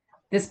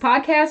This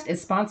podcast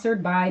is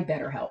sponsored by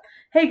BetterHelp.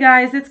 Hey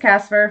guys, it's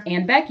Casper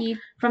and Becky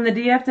from the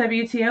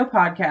DFWTO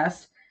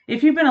podcast.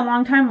 If you've been a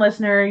long-time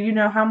listener, you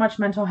know how much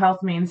mental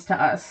health means to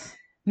us.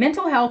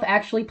 Mental health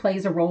actually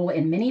plays a role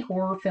in many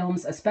horror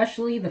films,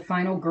 especially the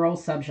final girl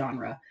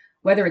subgenre.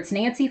 Whether it's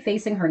Nancy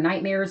facing her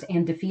nightmares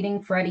and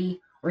defeating Freddy,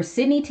 or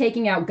Sydney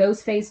taking out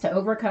Ghostface to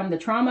overcome the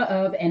trauma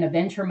of and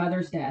avenge her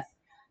mother's death.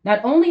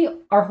 Not only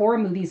are horror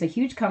movies a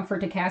huge comfort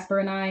to Casper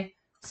and I,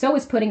 so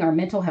is putting our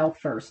mental health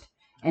first.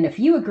 And if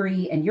you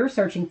agree and you're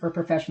searching for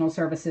professional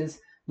services,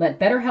 let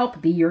BetterHelp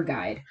be your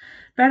guide.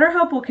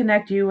 BetterHelp will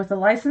connect you with a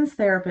licensed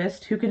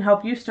therapist who can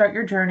help you start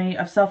your journey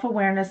of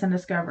self-awareness and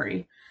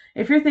discovery.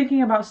 If you're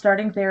thinking about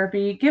starting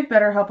therapy, give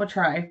BetterHelp a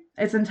try.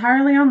 It's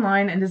entirely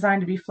online and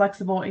designed to be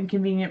flexible and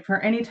convenient for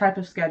any type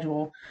of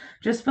schedule.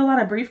 Just fill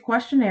out a brief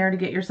questionnaire to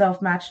get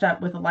yourself matched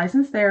up with a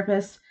licensed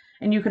therapist,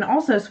 and you can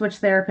also switch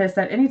therapists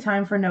at any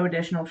time for no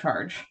additional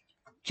charge.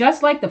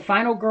 Just like the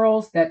final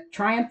girls that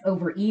triumph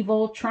over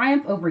evil,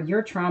 triumph over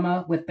your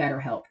trauma with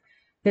BetterHelp.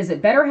 Visit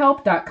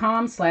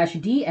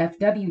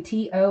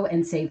betterhelp.com/DFWTO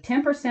and save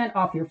 10%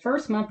 off your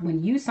first month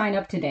when you sign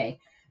up today.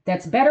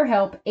 That's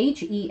BetterHelp,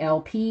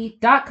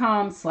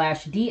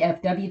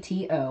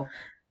 HELP.com/DFWTO.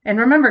 And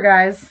remember,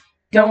 guys,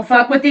 don't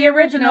fuck with the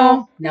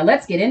original. Now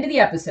let's get into the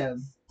episode.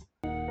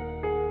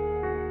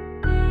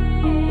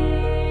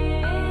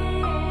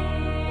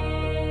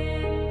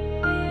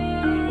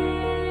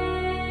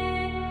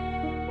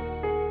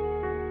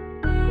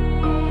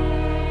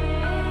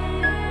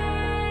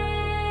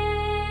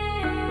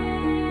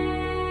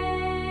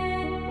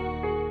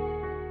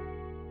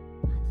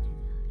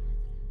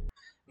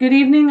 Good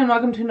evening and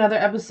welcome to another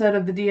episode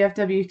of the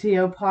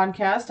DFWTO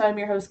podcast. I'm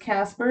your host,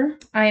 Casper.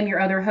 I am your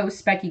other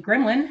host, Becky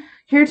Grimlin.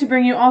 Here to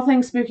bring you all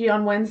things spooky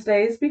on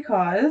Wednesdays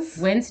because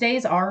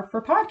Wednesdays are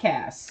for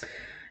podcasts.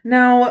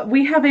 Now,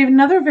 we have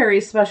another very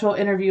special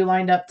interview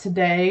lined up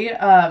today.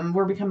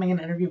 We're becoming an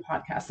interview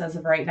podcast as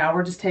of right now.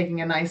 We're just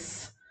taking a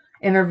nice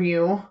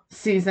interview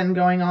season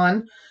going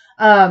on,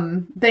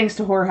 thanks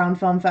to Horror Hound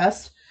Film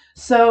Fest.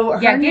 So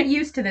yeah, get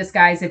used to this,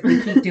 guys. If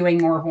we keep doing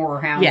more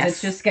Horror Hounds, yes.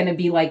 It's just going to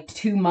be like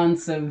 2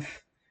 months of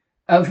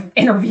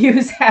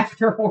interviews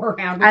after Horror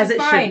Hound, which as is it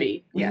fine. Should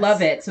be. We yes.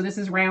 love it. So this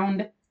is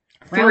round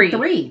three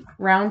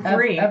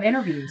of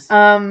interviews.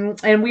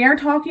 And we are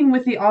talking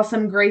with the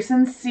awesome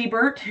Grayson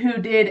Sebert, who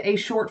did a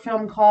short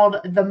film called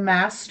The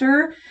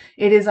Master.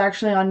 It is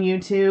actually on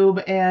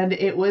YouTube, and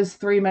it was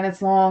 3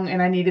 minutes long,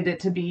 and I needed it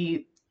to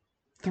be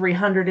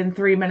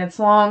 303 minutes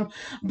long,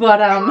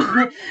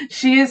 but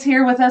she is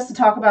here with us to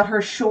talk about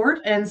her short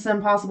and some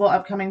possible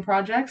upcoming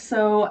projects.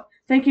 So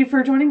thank you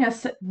for joining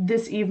us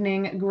this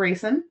evening,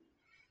 Grayson.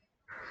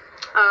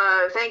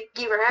 Thank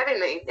you for having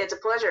me. It's a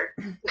pleasure.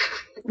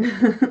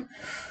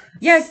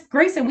 Yes,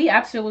 Grayson, we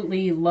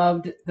absolutely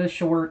loved the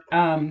short.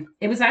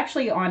 It was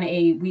actually on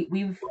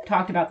we've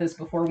talked about this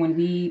before,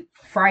 when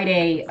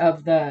Friday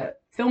of the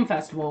film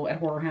festival at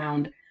Horror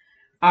Hound,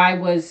 I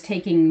was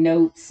taking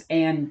notes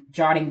and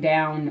jotting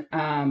down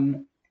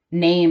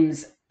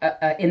names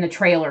in the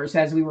trailers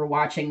as we were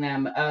watching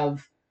them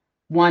of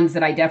ones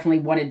that I definitely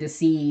wanted to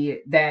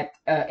see that,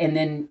 and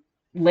then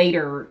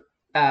later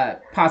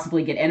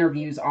possibly get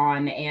interviews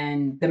on,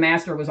 and The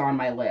Master was on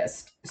my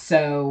list.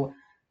 So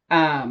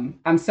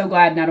I'm so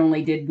glad not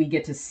only did we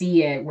get to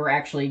see it, we're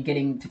actually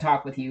getting to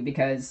talk with you,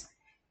 because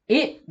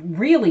it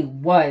really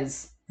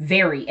was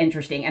very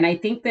interesting. And I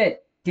think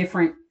that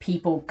different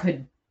people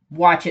could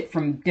watch it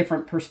from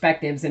different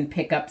perspectives and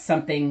pick up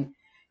something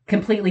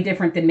completely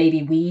different than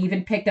maybe we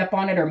even picked up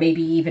on it, or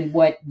maybe even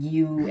what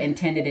you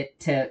intended it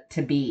to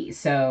be.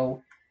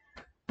 So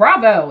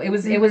bravo. It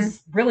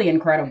was really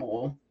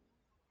incredible.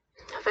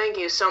 Thank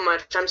you so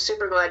much. I'm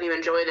super glad you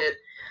enjoyed it.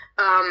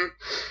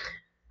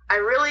 I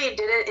really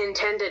didn't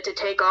intend it to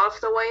take off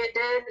the way it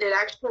did. It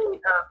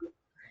actually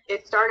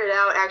it started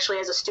out actually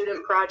as a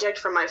student project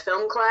for my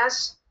film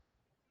class.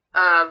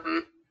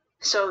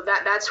 So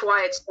that's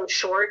why it's so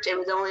short. It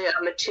was only a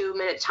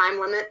 2-minute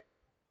time limit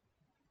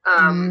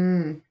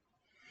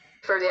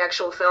for the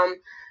actual film.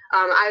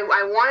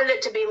 I wanted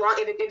it to be long.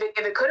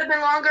 If it could have been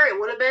longer, it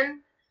would have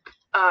been.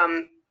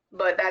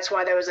 But that's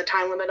why there was a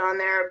time limit on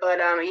there. But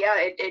yeah,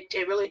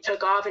 it really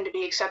took off, and to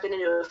be accepted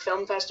into a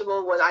film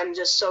festival I'm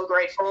just so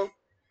grateful.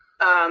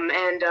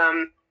 And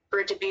for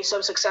it to be so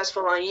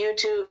successful on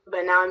YouTube,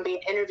 and now I'm being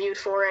interviewed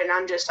for it,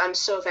 and I'm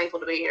so thankful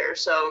to be here.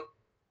 So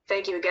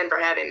thank you again for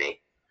having me.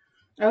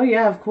 Oh,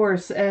 yeah, of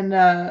course. And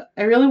I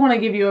really want to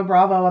give you a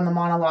bravo on the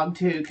monologue,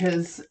 too,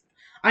 because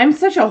I'm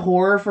such a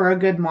whore for a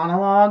good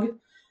monologue.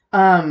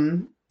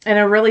 And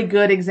a really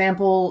good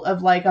example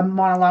of, like, a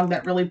monologue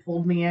that really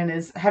pulled me in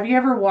is, have you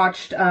ever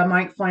watched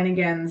Mike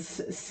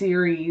Flanagan's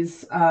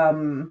series,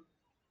 the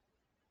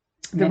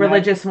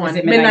religious one?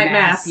 Midnight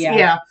Mass?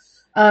 Yeah.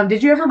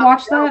 Did you ever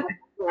watch that?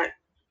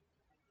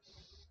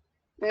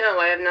 No,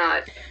 I have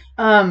not.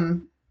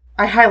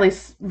 I highly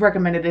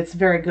recommend it. It's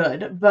very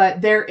good. But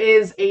there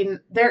is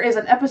an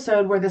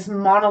episode where this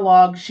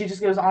monologue, she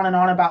just goes on and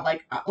on about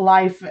like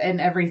life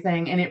and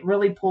everything, and it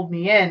really pulled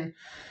me in.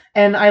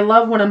 And I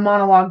love when a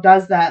monologue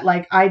does that.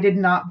 Like, I did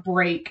not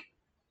break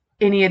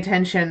any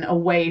attention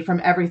away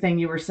from everything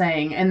you were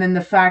saying. And then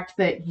the fact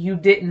that you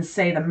didn't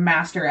say the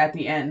master at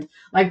the end,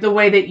 like the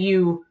way that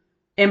you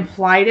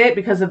implied it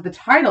because of the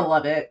title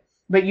of it,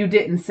 but you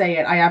didn't say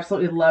it. I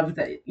absolutely loved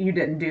that you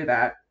didn't do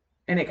that.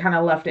 And it kind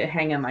of left it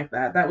hanging like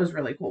that. That was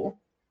really cool.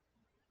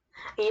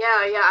 Yeah.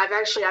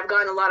 I've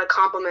gotten a lot of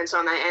compliments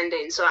on that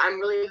ending, so I'm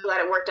really glad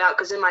it worked out.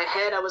 Because in my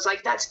head, I was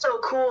like, "That's so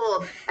cool,"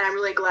 and I'm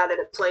really glad that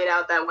it played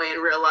out that way in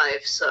real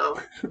life. So,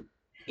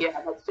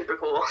 yeah, that's super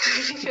cool.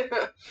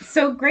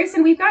 So,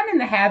 Grayson, we've gotten in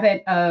the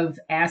habit of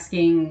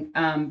asking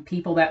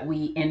people that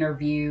we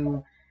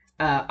interview,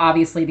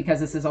 obviously because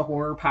this is a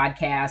horror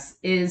podcast,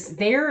 is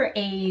there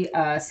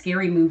a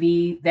scary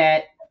movie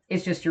that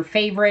is just your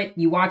favorite,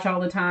 you watch all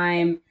the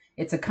time,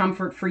 it's a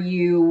comfort for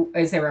you?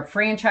 Is there a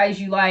franchise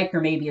you like,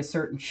 or maybe a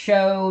certain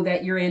show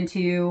that you're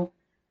into?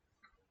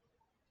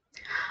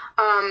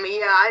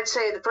 Yeah, I'd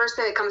say the first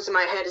thing that comes to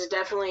my head is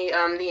definitely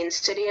the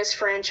Insidious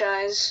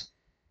franchise.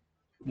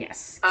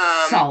 Yes.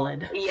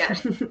 Solid.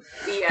 Yes,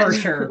 For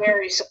sure.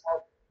 very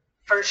solid,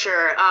 for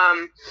sure.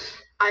 I'm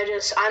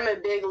a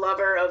big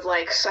lover of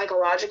like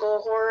psychological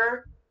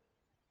horror.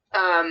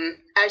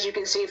 As you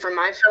can see from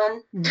my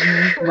film.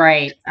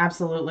 Right.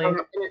 Absolutely.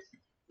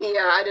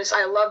 Yeah,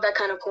 I love that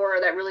kind of horror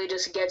that really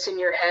just gets in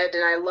your head,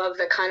 and I love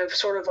the kind of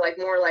sort of like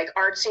more like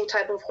artsy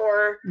type of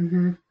horror.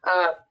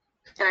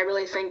 And I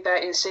really think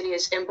that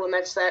Insidious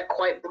implements that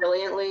quite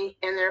brilliantly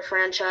in their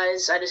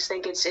franchise. I just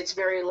think it's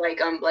very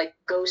like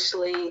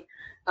ghostly,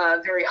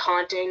 very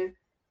haunting,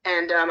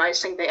 and I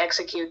just think they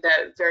execute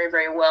that very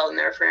very well in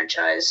their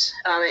franchise.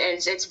 And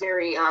it's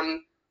very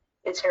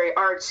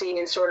artsy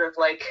and sort of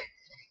like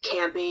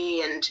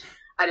campy, and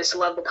I just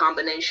love the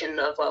combination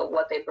of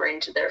what they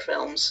bring to their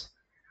films.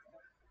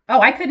 Oh,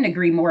 I couldn't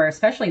agree more,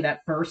 especially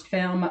that first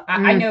film.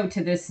 I know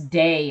to this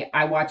day,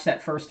 I watch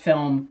that first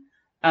film.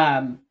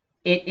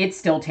 It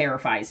still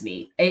terrifies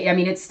me. I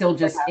mean, it's still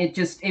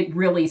it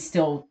really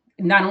still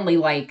not only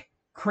like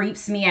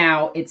creeps me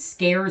out, it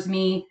scares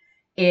me.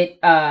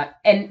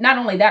 And not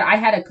only that, I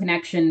had a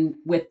connection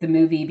with the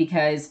movie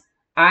because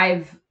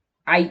I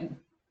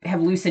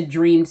have lucid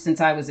dreamed since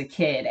I was a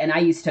kid, and I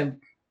used to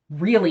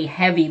really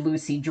heavy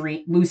lucid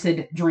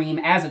dream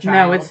as a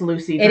child. No, it's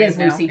Lucy. It is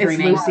Lucy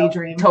dreaming. It's Lucy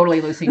dream.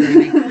 Totally Lucy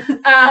dreaming.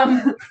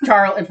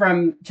 Charlie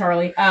from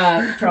Charlie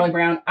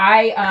Brown.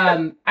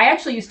 I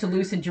actually used to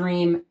lucid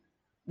dream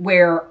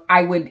where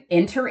I would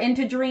enter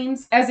into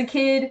dreams as a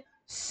kid.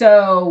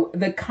 So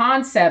the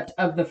concept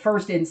of the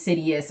first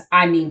Insidious,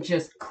 I mean,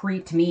 just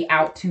creeped me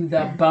out to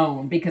the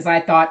bone, because I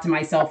thought to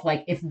myself,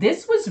 like, if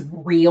this was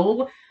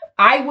real,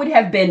 I would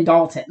have been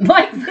Dalton.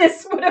 Like,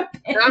 this would have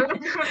been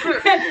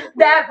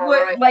that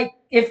would like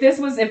if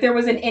there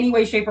was in any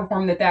way, shape, or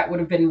form that would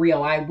have been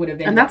real, I would have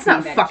been. And that's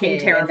not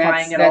fucking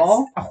terrifying at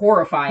all.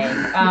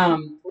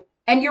 Horrifying.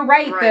 And you're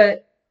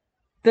right.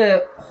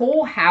 The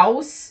whole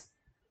house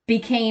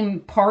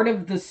became part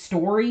of the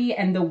story,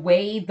 and the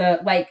way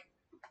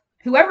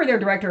whoever their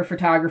director of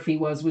photography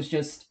was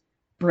just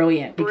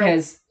brilliant,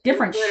 because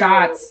different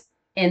shots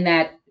in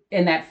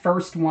that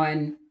first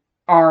one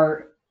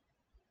are.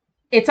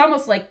 It's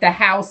almost like the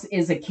house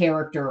is a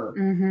character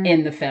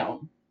in the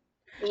film.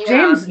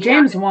 Yeah,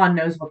 James Wan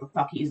knows what the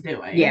fuck he's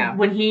doing. Yeah.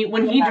 When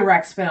he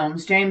directs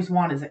films, James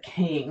Wan is a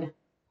king.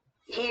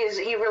 He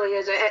really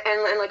is.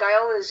 And like I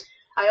always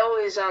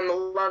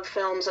love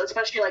films,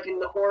 especially like in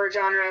the horror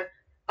genre,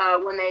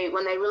 when they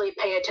really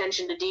pay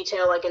attention to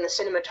detail, like in the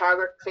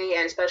cinematography,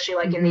 and especially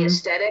like in the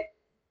aesthetic.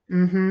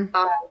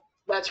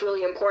 That's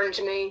really important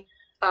to me.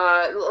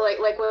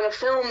 Like when a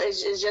film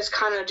is just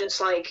kind of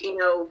just like,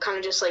 kind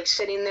of just like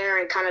sitting there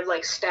and kind of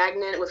like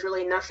stagnant with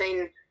really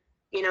nothing,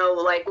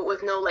 like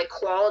with no like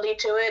quality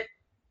to it,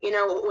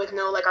 with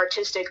no like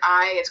artistic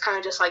eye. It's kind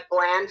of just like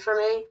bland for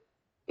me,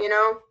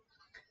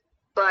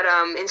 But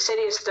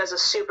Insidious does a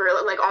super,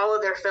 like all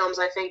of their films,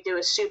 I think, do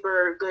a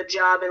super good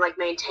job in like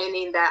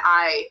maintaining that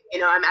eye.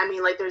 I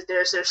mean, like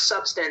there's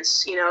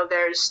substance.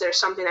 There's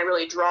something that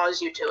really draws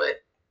you to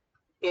it.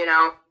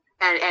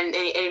 And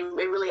it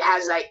really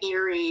has that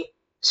eerie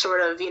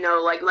sort of,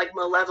 like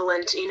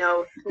malevolent,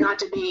 not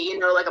to be,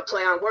 like a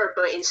play on word,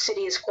 but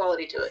insidious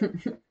quality to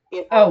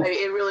it. Oh.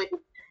 It really,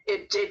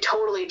 it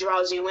totally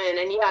draws you in.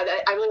 And yeah,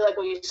 I really like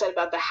what you said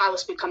about the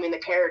house becoming the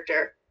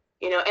character,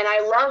 and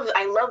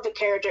I love the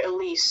character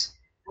Elise.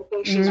 I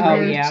think she's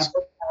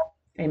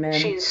Amen.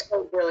 She's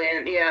so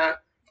brilliant. Yeah.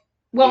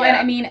 Well, and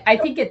I mean, I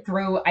think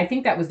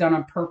that was done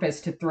on purpose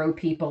to throw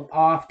people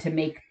off, to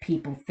make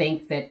people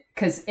think that,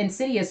 because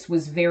Insidious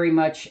was very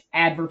much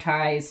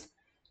advertised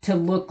to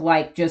look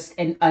like just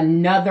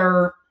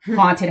another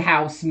haunted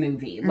house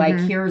movie. Like,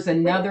 here's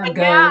another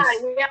ghost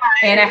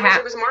and a house.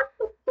 It was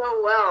marketed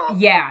so well.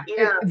 Yeah,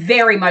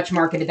 very much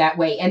marketed that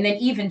way. And then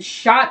even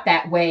shot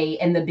that way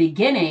in the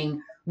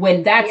beginning,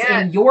 when that's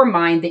in your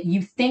mind, that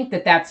you think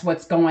that that's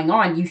what's going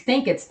on. You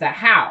think it's the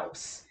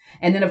house.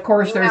 And then, of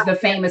course, there's the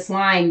famous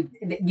line,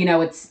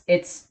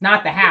 it's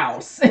not the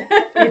house.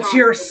 It's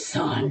your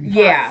son.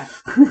 Yeah.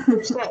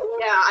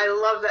 I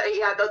love that.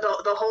 Yeah,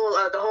 the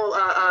whole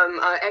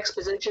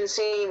exposition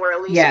scene where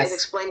Elise is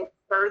explaining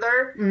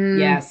further.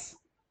 Yes.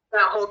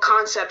 that whole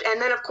concept.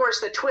 And then, of course,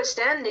 the twist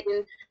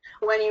ending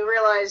when you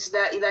realize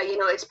that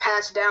it's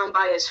passed down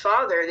by his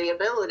father, the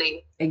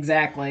ability.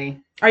 Exactly.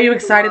 Are you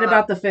excited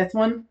about the 5th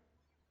one?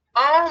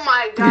 Oh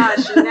my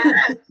gosh,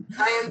 yes.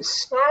 I am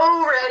so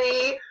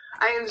ready.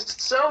 I am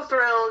so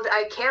thrilled.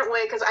 I can't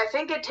wait because I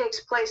think it takes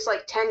place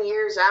like 10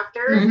 years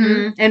after.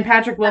 Mm-hmm. And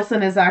Patrick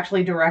Wilson is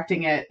actually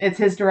directing it. It's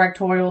his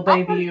directorial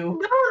debut. I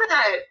didn't know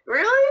that.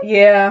 Really?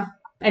 Yeah.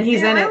 And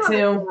he's Yeah, in I it love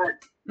too. that.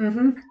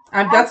 Mm-hmm.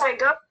 Oh my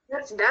god,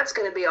 that's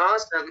gonna be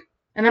awesome.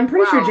 And I'm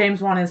pretty sure Wow.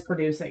 James Wan is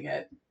producing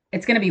it.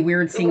 It's going to be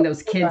weird seeing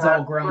those kids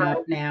all grown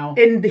up now.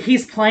 And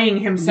he's playing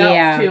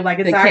himself too. Like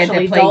it's the kid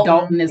actually that played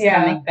Dalton is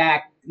coming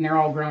back, and they're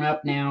all grown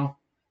up now.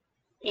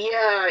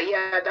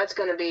 Yeah, that's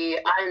gonna be.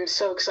 I'm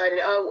so excited.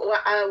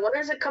 When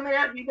is it coming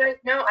out? You guys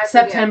know?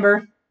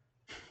 September.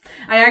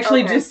 I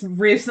actually just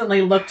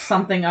recently looked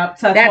something up,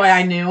 so that's why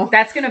I knew.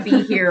 That's gonna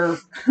be here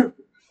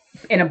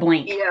in a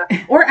blink.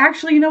 Yeah. Or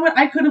actually, you know what?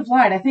 I could have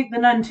lied. I think The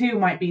Nun 2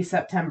 might be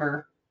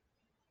September.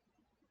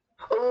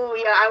 Oh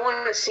yeah, I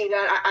want to see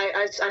that.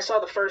 I saw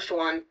the first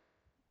one.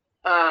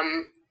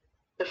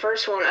 The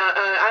first one.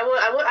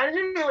 I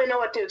didn't really know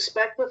what to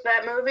expect with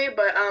that movie,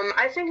 but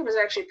I think it was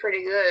actually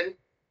pretty good.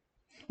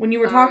 When you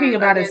were talking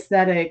about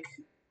aesthetic,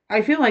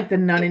 I feel like The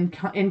Nun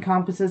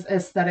encompasses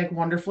aesthetic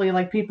wonderfully.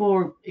 Like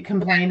people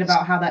complained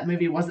about how that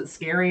movie wasn't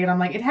scary, and I'm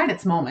like, it had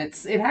its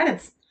moments. It had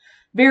its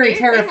very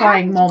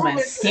terrifying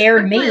moments.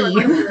 Scared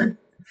me.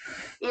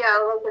 Yeah,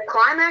 like the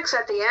climax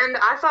at the end,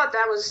 I thought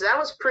that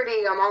was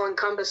pretty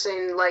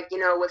all-encompassing, like,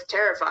 with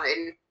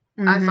terrifying.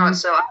 Mm-hmm. I thought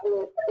so.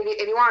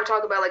 If you want to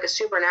talk about like a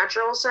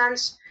supernatural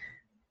sense,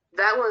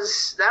 that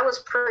was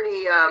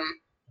pretty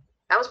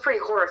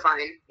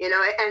horrifying, and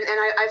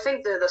I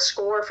think the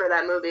score for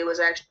that movie was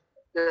actually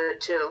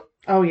good too.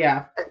 Oh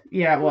yeah,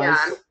 it was.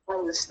 Yeah,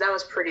 that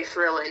was pretty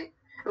thrilling.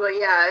 But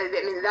yeah, I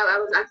mean that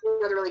was actually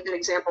another really good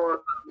example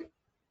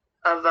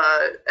of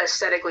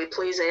aesthetically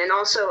pleasing. And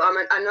also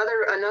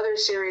another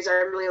series I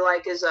really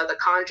like is The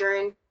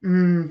Conjuring.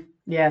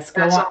 Yes,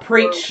 go on.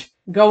 Preach.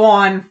 Go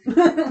on.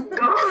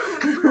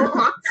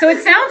 So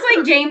it sounds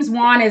like James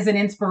Wan is an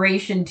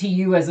inspiration to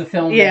you as a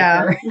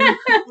filmmaker.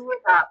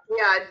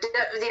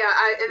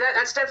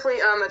 That's definitely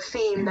a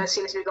theme that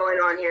seems to be going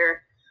on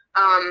here.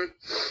 I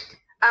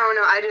don't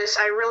know.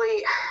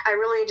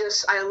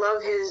 I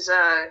love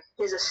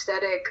his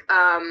aesthetic.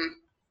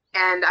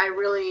 And I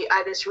really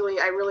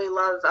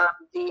love the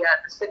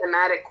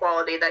cinematic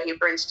quality that he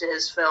brings to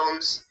his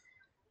films.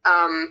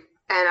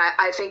 And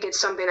I think it's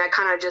something that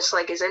kind of just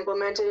like is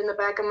implemented in the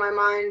back of my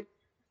mind.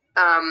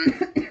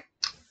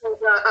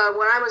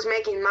 When I was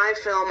making my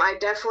film, I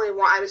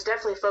was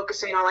definitely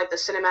focusing on like the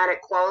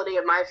cinematic quality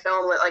of my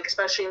film, like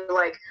especially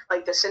like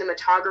the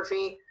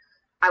cinematography.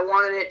 I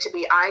wanted it to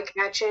be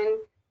eye-catching,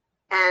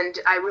 and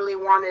I really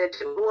wanted.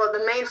 Well,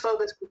 the main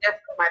focus was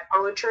definitely my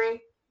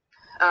poetry.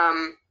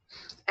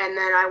 And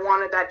then I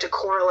wanted that to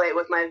correlate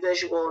with my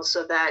visuals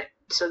so that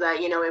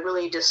it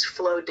really just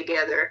flowed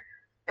together.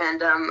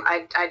 And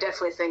I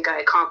definitely think I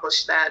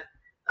accomplished that.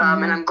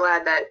 And I'm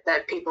glad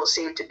that people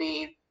seem to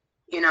be,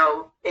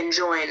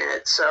 enjoying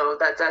it. So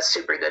that's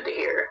super good to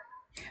hear.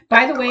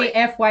 By the way,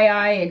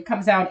 FYI, it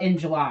comes out in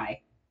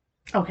July.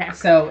 Okay.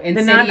 So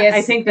Insidious,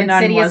 I think the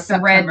Nun was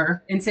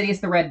September. Insidious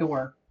the Red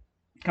Door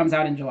comes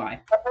out in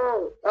July.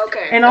 Oh,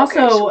 okay. And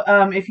also,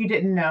 if you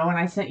didn't know, and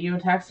I sent you a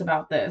text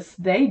about this,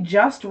 they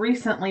just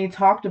recently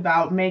talked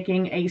about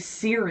making a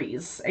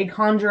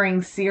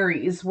Conjuring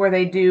series, where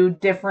they do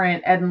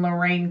different Ed and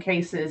Lorraine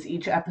cases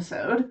each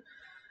episode.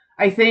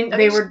 I think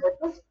they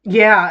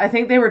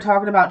were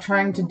talking about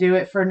trying to do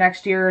it for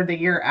next year or the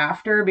year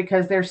after,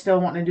 because they're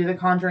still wanting to do The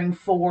Conjuring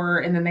 4,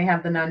 and then they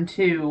have The Nun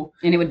 2.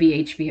 And it would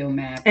be HBO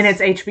Max. And it's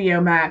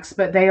HBO Max,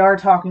 but they are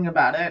talking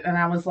about it, and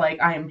I was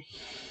like, I am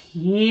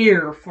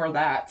here for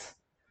that.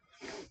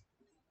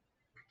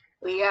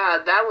 Yeah,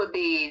 that'd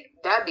be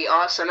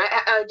awesome.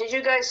 Did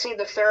you guys see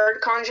the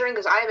third Conjuring?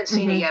 Because I haven't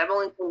seen it yet. I've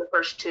only seen the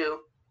first two.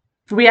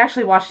 We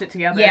actually watched it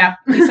together. Yeah,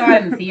 we saw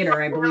it in the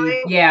theater, I believe.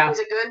 Really? Yeah. Was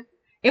it good?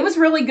 It was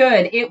really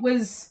good. It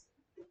was...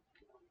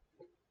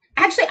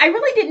 Actually, I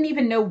really didn't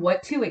even know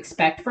what to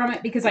expect from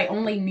it, because I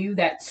only knew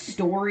that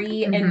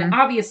story. And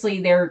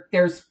obviously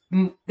there's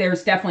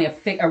definitely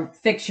a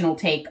fictional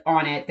take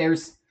on it.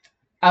 There's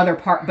other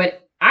part,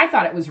 but I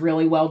thought it was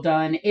really well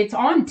done. It's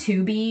on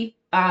Tubi.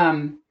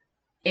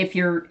 If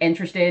you're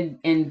interested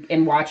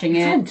in watching it.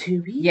 It's on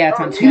Tubi? Yeah, it's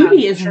on Tubi.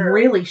 Tubi is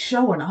really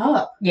showing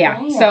up. Yeah.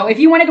 Damn. So if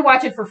you wanted to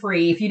watch it for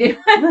free, if you did,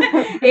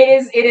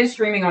 it is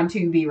streaming on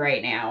Tubi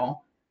right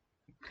now.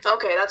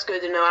 Okay, that's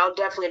good to know. I'll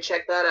definitely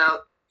check that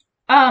out.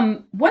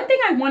 One thing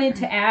I wanted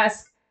to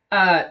ask,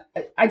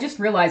 I just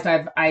realized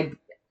I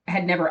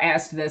had never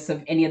asked this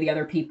of any of the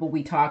other people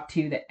we talked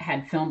to that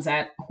had films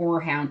at Horror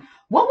Hound.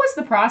 What was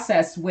the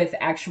process with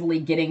actually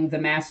getting the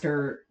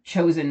master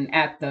chosen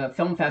at the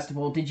film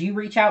festival? Did you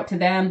reach out to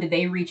them? Did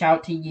they reach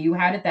out to you?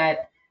 How did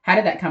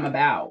that come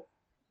about?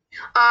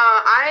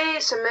 I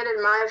submitted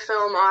my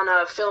film on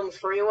a Film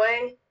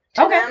Freeway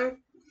to them.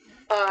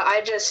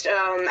 I just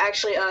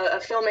actually a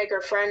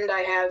filmmaker friend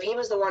I have. He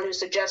was the one who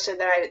suggested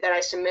that I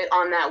submit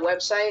on that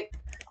website,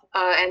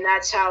 and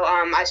that's how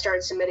I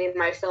started submitting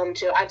my film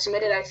to. I'd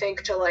submitted, I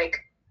think, to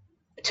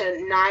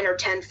 9 or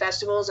 10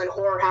 festivals, and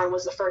Horror Hound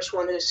was the first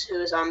one who's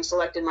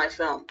selected my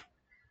film.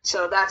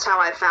 So that's how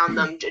I found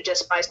them,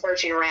 just by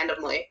searching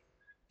randomly.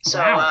 So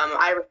Wow.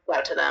 I reached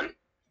out to them.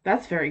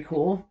 That's very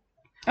cool.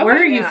 Okay, Where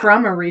are you yeah.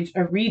 from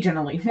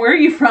regionally? Where are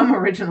you from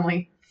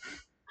originally?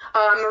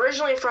 I'm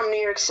originally from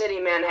New York City,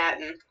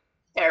 Manhattan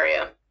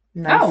area.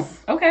 Nice.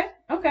 Oh, okay.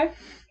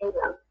 Yeah,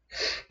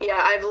 yeah.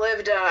 I've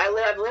lived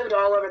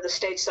all over the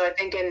states. So I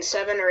think in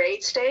 7 or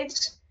 8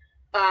 states.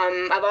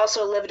 I've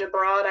also lived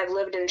abroad. I've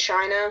lived in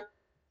China.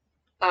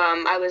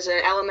 I was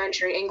an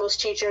elementary English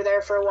teacher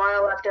there for a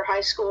while after high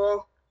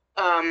school.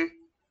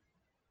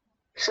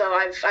 So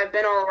I've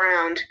been all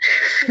around.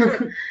 Wow,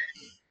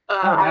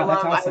 that's I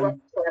love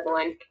awesome.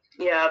 traveling.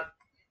 Yeah.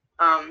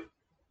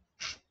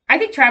 I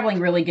think traveling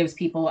really gives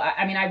people.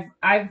 I mean,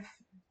 I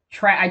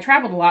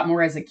traveled a lot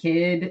more as a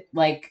kid,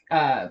 like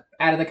out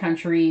of the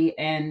country,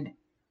 and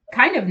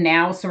kind of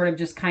now, sort of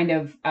just kind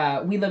of.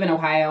 We live in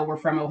Ohio. We're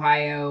from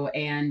Ohio,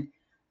 and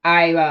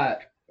I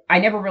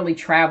never really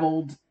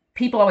traveled.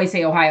 People always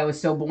say Ohio is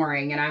so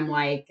boring, and I'm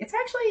like, it's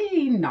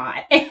actually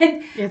not.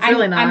 And It's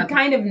really I'm not.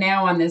 kind of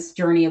now on this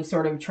journey of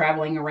sort of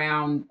traveling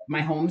around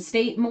my home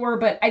state more.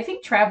 But I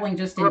think traveling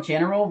just in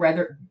general,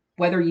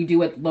 whether you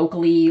do it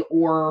locally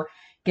or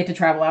get to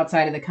travel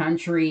outside of the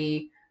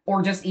country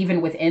or just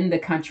even within the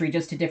country,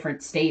 just to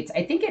different states,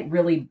 I think it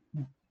really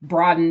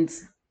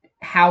broadens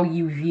how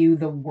you view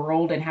the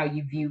world and how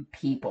you view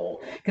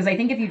people. Because I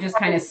think if you just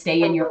kind of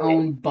stay in your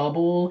own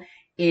bubble,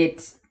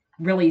 it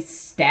really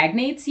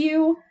stagnates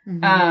you.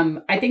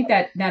 I think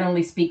that not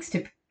only speaks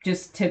to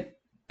just to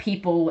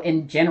people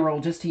in general,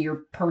 just to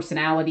your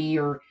personality,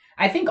 or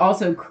I think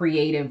also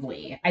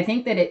creatively. I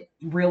think that it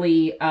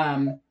really,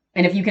 and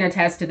if you can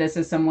attest to this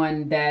as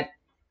someone that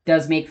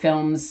does make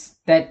films,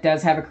 that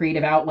does have a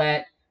creative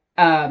outlet,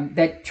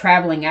 that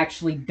traveling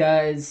actually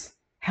does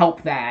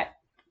help that.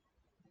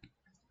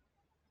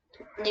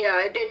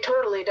 Yeah, it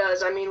totally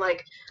does. I mean,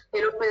 like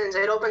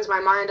it opens my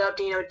mind up,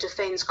 to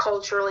things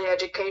culturally,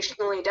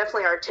 educationally,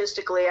 definitely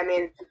artistically. I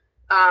mean,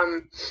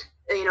 um,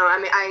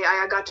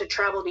 I got to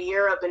travel to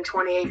Europe in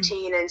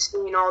 2018 and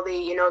seeing all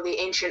the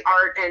ancient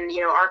art and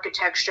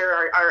architecture,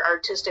 our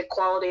artistic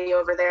quality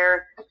over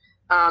there.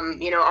 All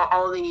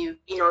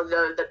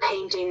the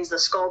paintings, the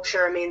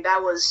sculpture. I mean,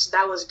 that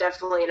was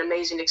definitely an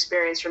amazing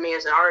experience for me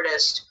as an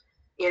artist.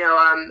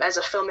 As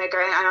a filmmaker,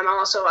 and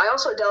I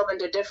also delve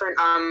into different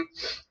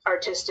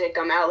artistic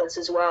outlets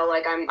as well.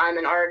 Like I'm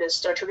an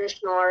artist, a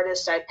traditional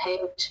artist. I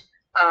paint.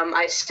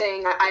 I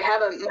sing. I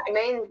have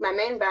my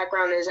main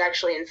background is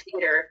actually in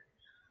theater.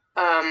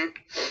 Um,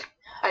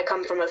 I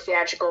come from a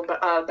theatrical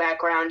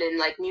background in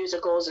like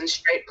musicals and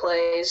straight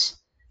plays.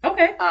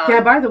 Okay.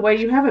 Yeah, by the way,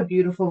 you have a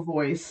beautiful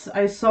voice.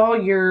 I saw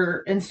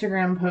your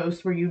Instagram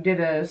post where you did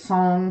a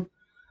song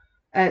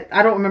at,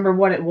 I don't remember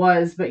what it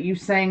was, but you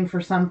sang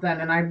for something,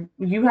 and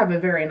you have a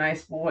very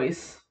nice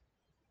voice.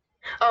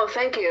 Oh,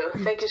 thank you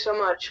so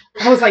much.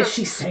 I was like,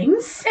 she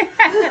sings?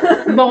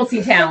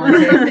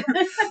 Multi-talented.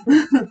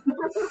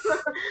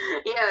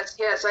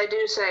 Yes, I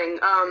do sing.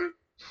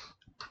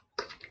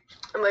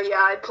 But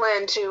yeah, I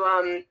plan to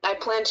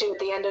at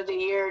the end of the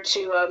year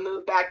to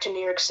move back to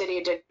New York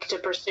City to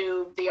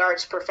pursue the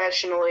arts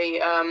professionally.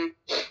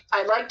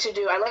 I like to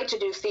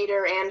do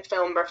theater and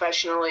film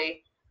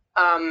professionally.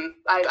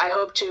 I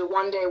hope to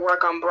one day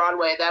work on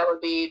Broadway. That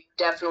would be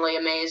definitely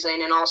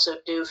amazing, and also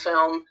do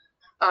film.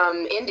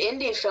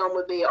 Indie film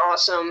would be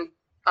awesome.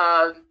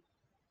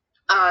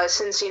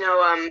 Since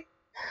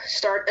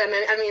start.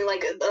 I mean,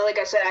 like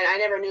I said, I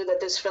never knew that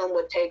this film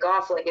would take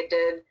off like it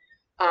did.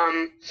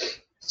 Um,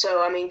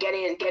 so I mean,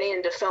 getting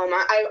into film,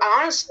 I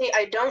honestly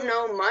I don't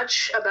know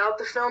much about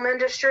the film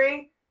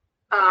industry,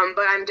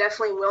 but I'm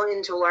definitely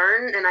willing to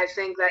learn, and I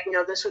think that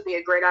this would be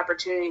a great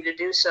opportunity to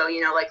do so.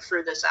 Like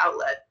through this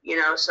outlet.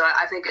 So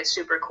I think it's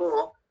super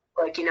cool.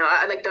 Like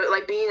I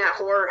like being at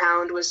Horror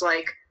Hound was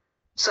like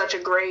such a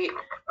great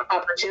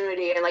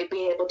opportunity, and like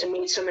being able to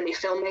meet so many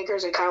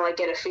filmmakers and kind of like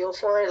get a feel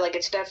for it. Like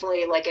it's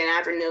definitely like an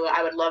avenue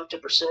I would love to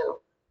pursue.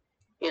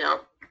 You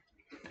know.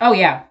 Oh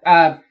yeah.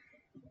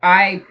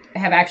 I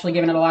have actually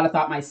given it a lot of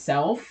thought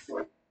myself.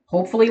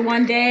 Hopefully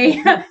one day,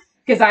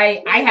 because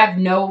I have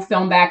no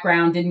film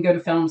background, didn't go to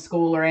film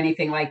school or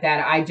anything like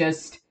that. I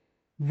just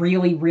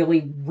really,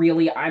 really,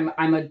 really, I'm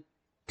a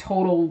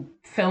total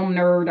film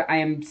nerd. I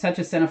am such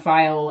a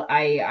cinephile.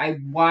 I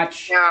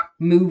watch Yeah.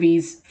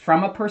 movies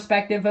from a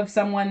perspective of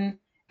someone,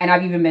 and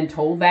I've even been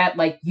told that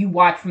like you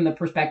watch from the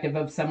perspective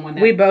of someone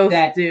We both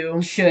that do.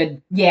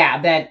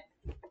 that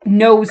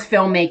knows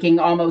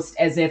filmmaking almost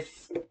as if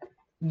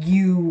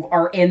you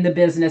are in the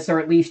business or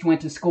at least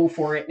went to school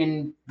for it,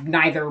 and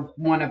neither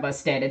one of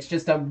us did. It's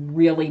just a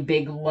really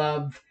big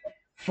love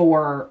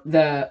for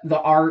the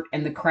art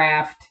and the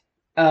craft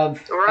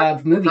of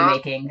movie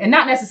making, and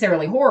not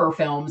necessarily horror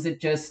films. It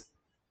just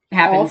All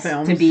happens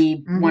films. to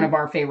be one Mhm. of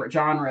our favorite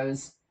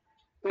genres.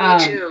 Me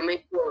too.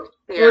 Me too.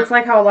 Well, it's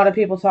like how a lot of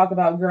people talk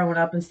about growing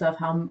up and stuff,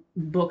 how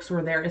books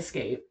were their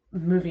escape.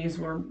 Movies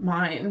were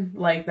mine.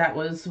 Like, that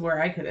was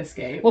where I could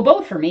escape. Well,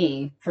 both for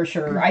me, for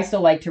sure. I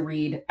still like to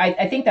read.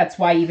 I think that's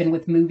why even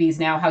with movies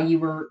now, how you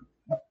were,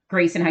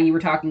 Grayson, how you were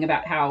talking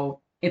about how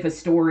if a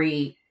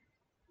story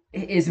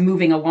is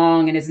moving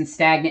along and isn't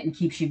stagnant and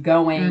keeps you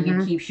going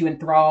and keeps you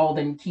enthralled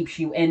and keeps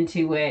you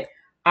into it,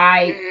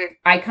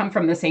 I come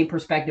from the same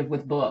perspective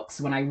with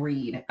books when I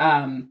read.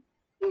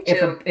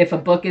 If a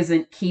book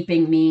isn't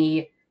keeping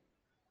me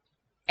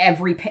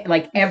every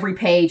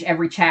page,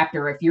 every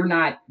chapter, if you're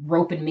not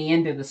roping me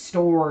into the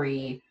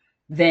story,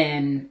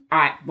 then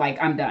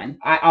I'm done.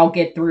 I'll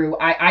get through.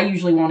 I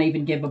usually won't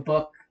even give a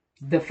book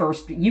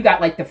you got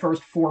like the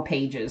first 4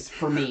 pages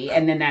for me,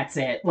 and then that's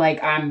it.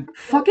 Like, I'm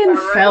fucking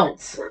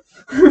felt.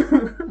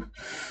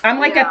 I'm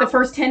like at the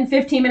first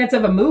 10-15 minutes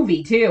of a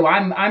movie too.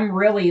 I'm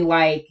really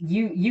like,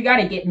 you got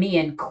to get me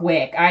in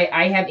quick.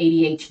 I have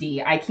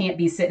ADHD. I can't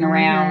be sitting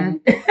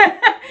around.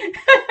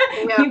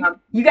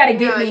 You got to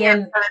get me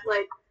in.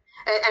 Like,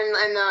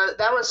 and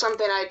that was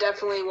something I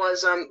definitely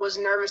was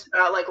nervous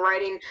about, like,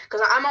 writing, because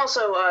I'm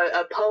also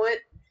a poet,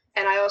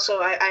 and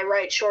I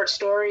write short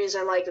stories,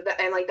 and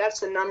that's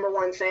the number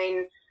one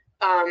thing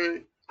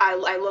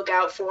I look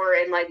out for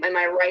in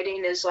my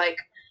writing is, like,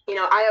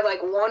 I have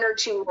like 1 or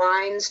 2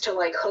 lines to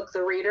like hook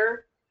the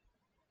reader,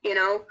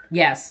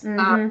 Yes.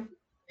 and I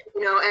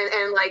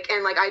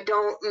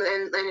don't,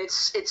 and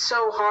it's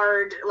so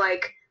hard,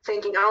 like,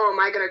 thinking, oh, am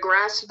I going to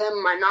grasp them?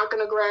 Am I not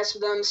going to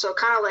grasp them? So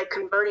kind of like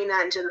converting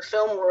that into the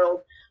film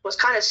world was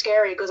kind of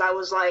scary, because I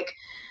was like,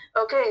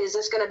 okay, is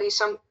this going to be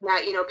something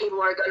that,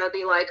 people are going to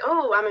be like,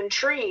 oh, I'm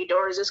intrigued?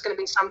 Or is this going to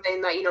be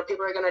something that,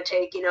 people are going to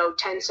take,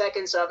 10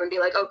 seconds of and be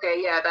like,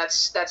 okay, yeah,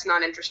 that's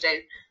not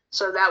interesting.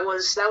 So that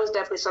was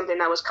definitely something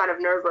that was kind of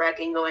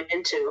nerve-wracking going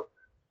into,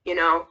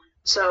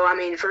 So, I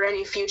mean, for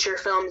any future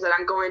films that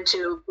I'm going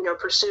to,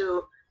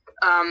 pursue,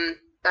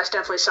 that's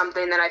definitely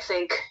something that I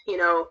think,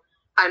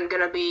 I'm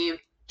going to be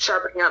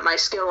sharpening up my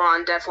skill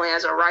on, definitely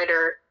as a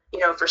writer,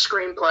 for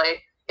screenplay.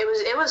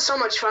 It was so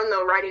much fun,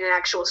 though, writing an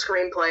actual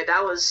screenplay.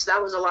 That was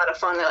a lot of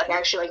fun, like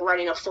actually like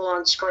writing a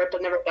full-on script.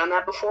 I've never done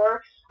that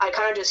before. I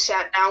kind of just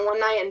sat down one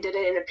night and did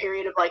it in a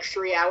period of like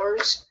 3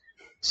 hours.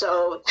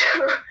 So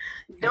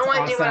no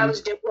idea what I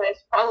was doing. I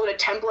followed a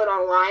template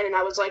online, and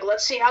I was like,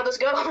 let's see how this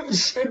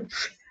goes.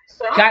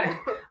 So.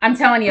 I'm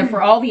telling you,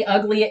 for all the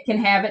ugly it can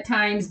have at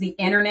times, the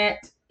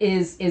internet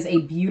is a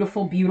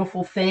beautiful,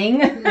 beautiful thing.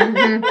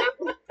 To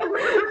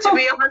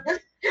be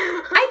honest.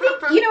 I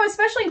think,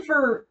 especially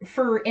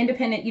for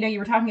independent, you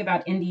were talking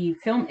about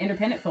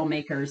independent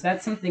filmmakers.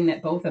 That's something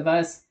that both of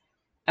us,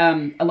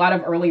 a lot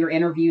of earlier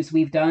interviews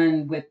we've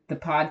done with the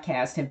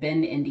podcast have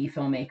been indie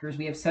filmmakers.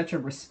 We have such a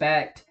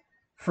respect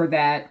for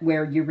that,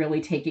 where you're really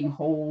taking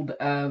hold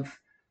of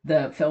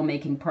the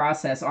filmmaking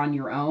process on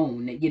your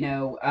own.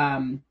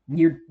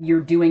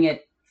 You're doing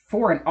it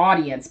for an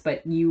audience,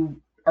 but you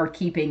are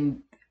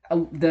keeping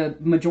the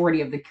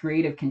majority of the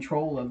creative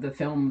control of the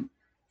film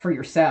for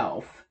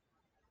yourself.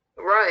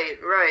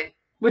 Right.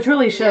 Which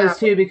really shows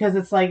too, because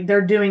it's like they're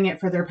doing it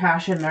for their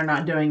passion, they're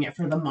not doing it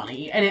for the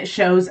money, and it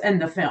shows in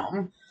the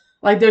film.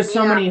 Like, there's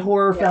so many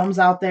horror films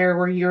out there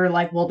where you're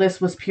like, well, this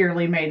was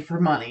purely made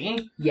for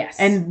money. Yes.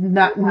 And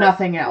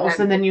nothing else.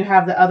 And then you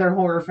have the other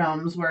horror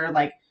films where,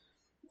 like,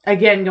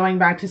 again, going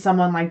back to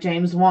someone like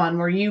James Wan,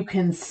 where you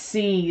can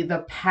see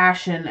the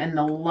passion and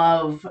the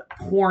love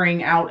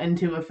pouring out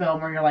into a film,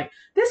 where you're like,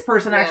 this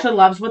person actually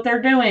loves what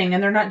they're doing,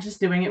 and they're not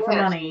just doing it for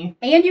money.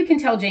 And you can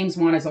tell James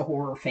Wan is a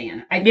horror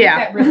fan. I think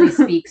that really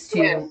speaks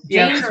to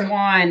James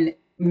Wan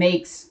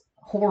makes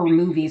horror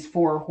movies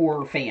for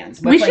horror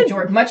fans. Much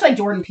like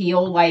Jordan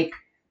Peele, like,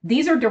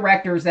 these are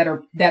directors that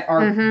are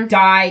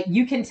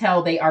you can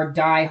tell they are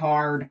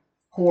diehard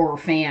horror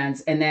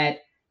fans, and that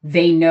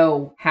they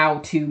know how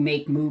to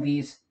make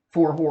movies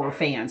for horror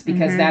fans,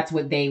 because that's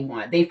what they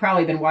want. They've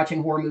probably been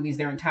watching horror movies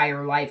their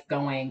entire life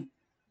going,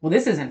 well,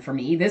 this isn't for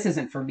me. This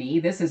isn't for me.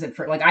 This isn't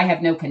for, like, I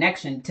have no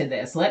connection to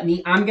this.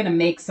 I'm going to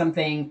make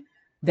something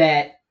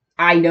that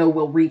I know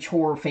will reach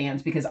horror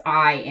fans because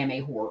I am a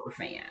horror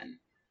fan.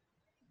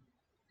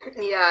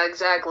 Yeah,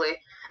 exactly.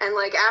 And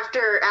like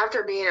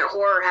after being at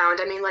Horror Hound,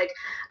 I mean, like,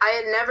 I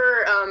had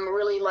never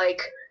really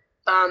like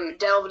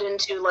delved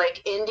into like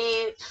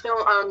indie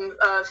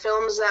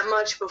films that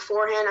much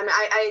beforehand. I mean,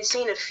 I had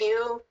seen a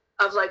few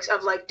of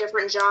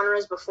different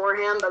genres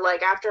beforehand, but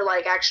like after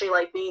like actually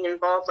like being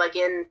involved like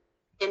in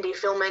indie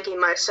filmmaking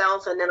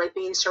myself, and then like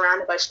being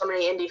surrounded by so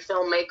many indie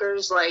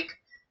filmmakers, like,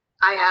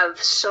 I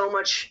have so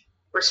much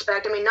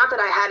respect. I mean, not that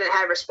I hadn't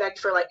had respect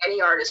for like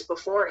any artist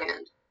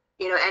beforehand,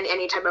 and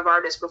any type of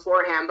artist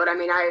beforehand, but I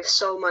mean, I have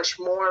so much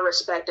more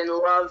respect and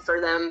love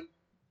for them,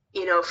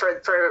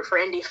 for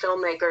indie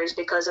filmmakers,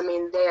 because I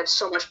mean, they have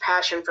so much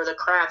passion for the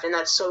craft, and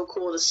that's so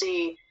cool to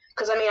see.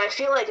 Because I mean, I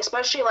feel like,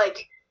 especially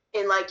like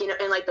in like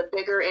in like the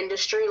bigger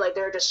industry, like,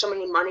 there are just so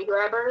many money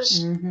grabbers,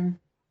 and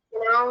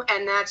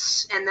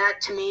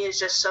that to me is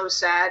just so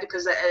sad,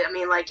 because I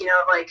mean, like,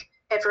 like,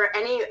 if for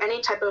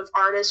any type of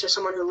artist or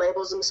someone who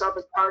labels themselves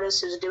as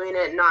artist who's doing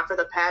it not for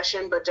the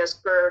passion but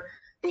just for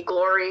the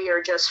glory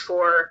or just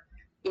for,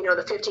 you know,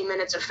 the 15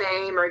 minutes of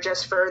fame or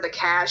just for the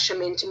cash. I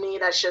mean, to me,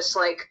 that's just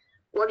like,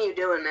 what are you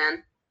doing,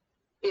 man?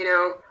 You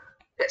know,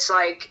 it's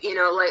like, you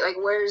know, like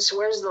where's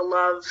the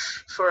love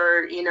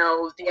for, you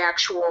know, the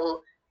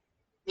actual,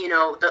 you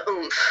know, the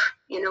oomph.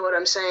 You know what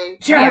I'm saying?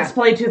 Child's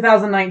Play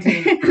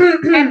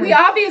 2019. And we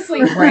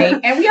obviously, right,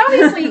 and we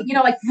obviously, you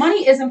know, like,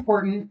 money is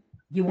important.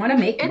 You want to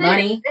make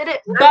money,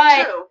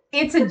 but true.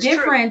 it's a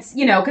difference,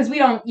 you know, because we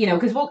don't, you know,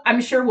 because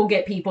I'm sure we'll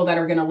get people that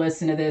are going to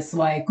listen to this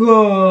like,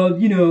 oh,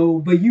 you know,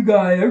 but you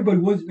guys, everybody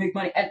wants to make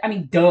money. I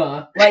mean,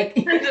 duh. Like,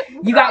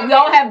 we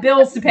all have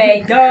bills to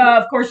pay.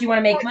 Duh, of course you want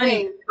to make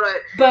money.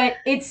 But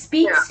it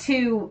speaks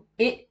to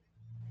it.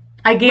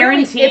 I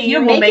guarantee really,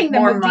 you will make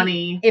more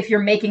money if you're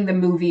making the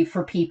movie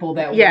for people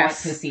that want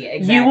to see it.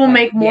 Exactly. You will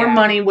make more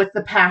money with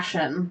the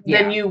passion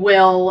than you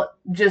will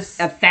just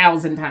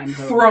 1,000 times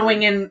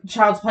throwing in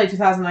Child's Play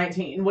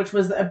 2019, which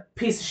was a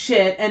piece of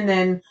shit. And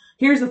then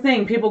here's the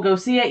thing: people go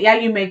see it. Yeah,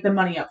 you make the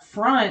money up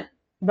front,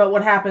 but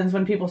what happens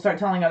when people start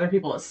telling other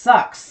people it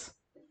sucks?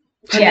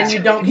 And then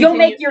you don't.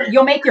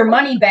 You'll make your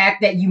money back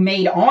that you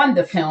made on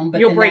the film,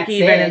 but you'll break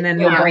even, and then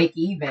you'll break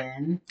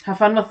even. Have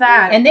fun with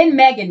that. And then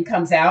Megan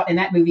comes out, and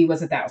that movie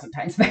was 1,000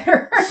 times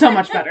better. So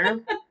much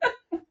better.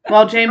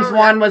 Well, James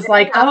Wan was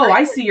like, "Oh,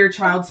 I see your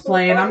Child's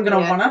Play, and I'm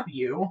gonna one up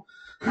you."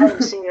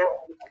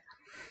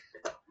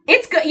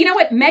 It's good. You know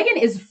what? Megan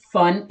is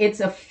fun. It's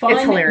a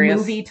fun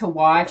movie to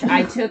watch.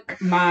 I took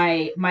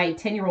my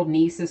 10-year-old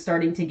niece is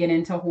starting to get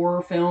into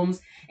horror films,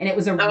 and it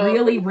was a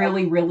really,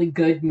 really, really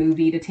good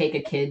movie to take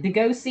a kid to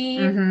go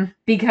see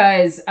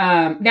because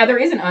now there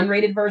is an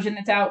unrated version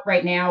that's out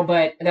right now,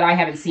 but that I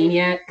haven't seen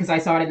yet because I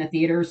saw it in the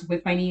theaters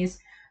with my niece.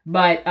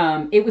 But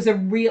it was a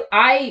real.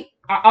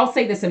 I'll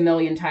say this a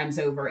million times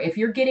over. If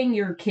you're getting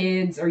your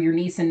kids or your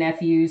niece and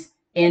nephews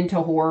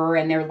into horror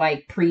and they're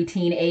like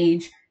preteen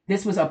age,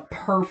 this was a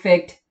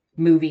perfect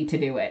movie to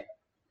do it.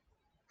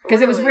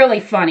 Because it was really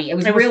funny. It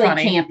was really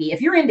campy.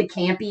 If you're into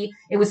campy,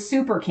 it was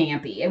super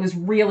campy. It was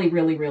really,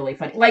 really, really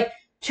funny. Like,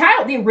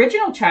 the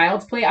original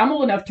Child's Play, I'm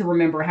old enough to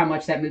remember how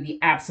much that movie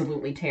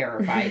absolutely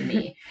terrified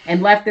me.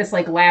 And left this,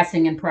 like,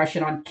 lasting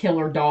impression on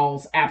killer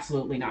dolls.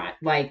 Absolutely not.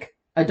 Like,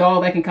 a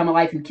doll that can come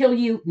alive and kill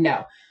you?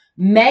 No.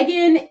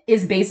 Megan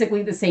is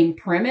basically the same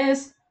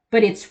premise,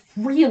 but it's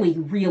really,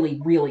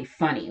 really, really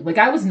funny. Like,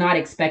 I was not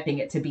expecting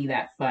it to be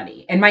that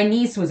funny. And my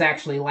niece was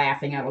actually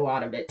laughing at a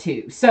lot of it,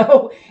 too.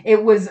 So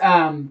it was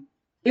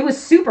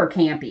super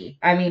campy.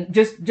 I mean,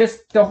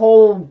 just the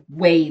whole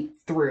way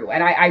through.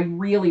 And I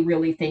really,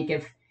 really think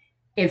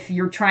if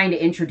you're trying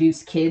to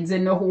introduce kids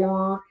into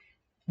horror,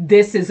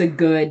 this is a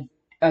good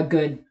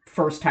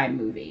first-time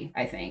movie,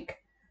 I think.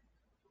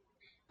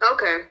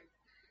 Okay.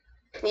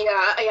 Yeah,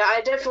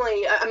 I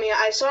definitely, I mean,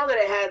 I saw that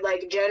it had,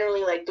 like,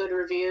 generally, like, good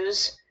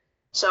reviews.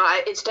 So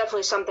it's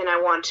definitely something I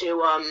want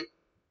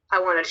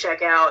to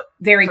check out.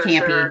 Very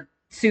campy,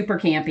 super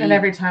campy, and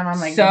every time I'm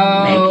like,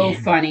 so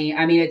funny.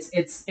 I mean,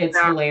 it's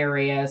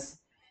hilarious.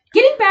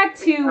 Getting back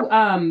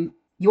to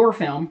your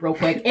film, real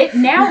quick, it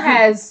now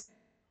has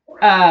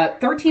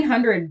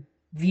 1,300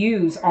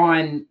 views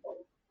on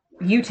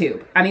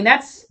YouTube. I mean,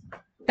 that's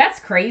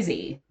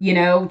crazy. You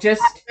know,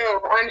 just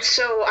I'm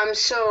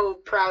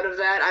so proud of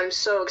that. I'm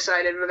so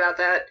excited about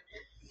that.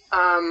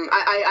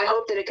 I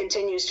hope that it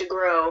continues to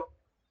grow.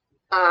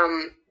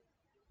 I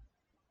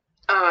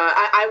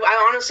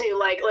honestly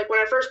like when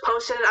I first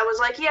posted it, I was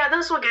like, yeah,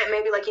 this will get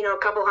maybe like, you know, a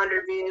couple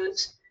hundred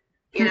views,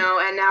 you know,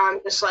 and now I'm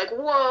just like,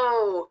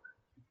 whoa,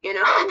 you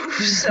know.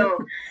 So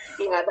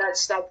yeah,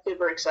 that's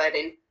super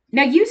exciting.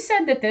 Now you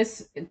said that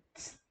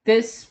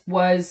this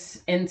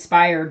was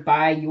inspired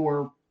by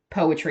your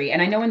poetry,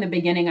 and I know in the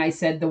beginning I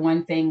said the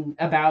one thing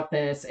about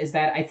this is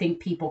that I think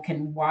people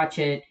can watch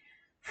it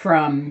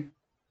from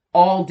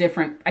all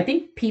different. I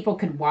think people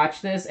could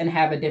watch this and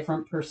have a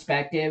different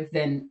perspective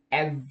than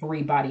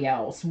everybody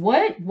else.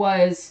 What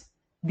was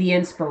the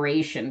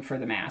inspiration for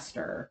The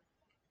Master?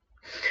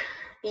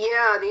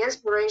 Yeah, the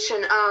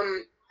inspiration.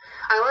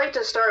 I like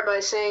to start by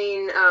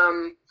saying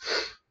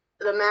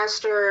The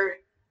Master,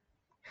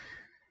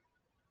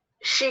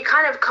 she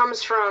kind of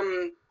comes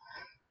from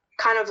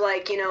kind of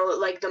like, you know,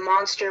 like the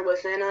monster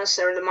within us,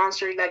 or the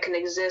monster that can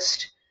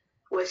exist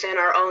within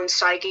our own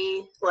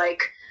psyche.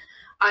 Like,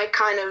 I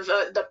kind of,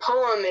 the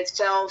poem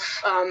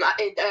itself,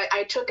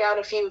 I took out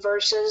a few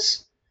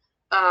verses,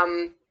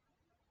 or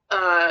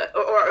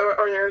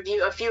there are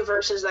a few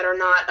verses that are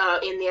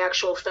not in the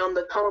actual film.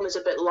 The poem is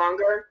a bit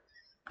longer,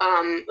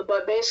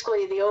 but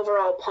basically the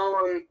overall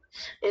poem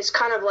is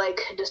kind of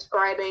like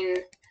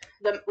describing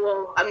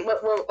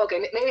okay,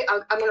 maybe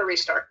I'm going to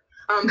restart.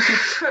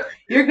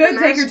 You're good.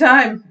 Take your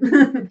time.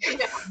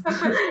 Yeah.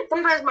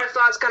 Sometimes my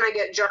thoughts kind of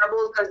get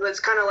jarbled because it's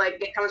kind of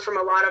like it comes from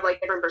a lot of like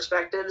different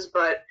perspectives.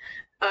 But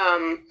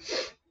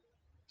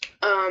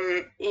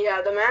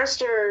yeah, The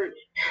Master,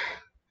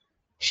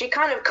 she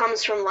kind of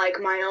comes from like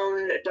my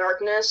own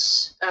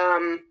darkness.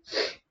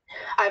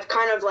 I've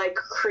kind of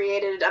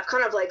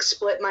like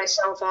split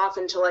myself off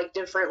into like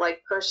different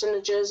like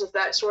personages, if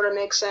that sort of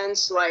makes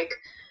sense. Like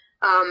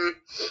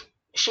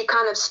she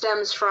kind of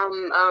stems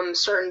from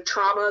certain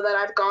trauma that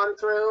I've gone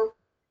through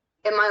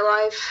in my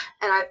life,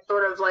 and I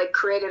sort of like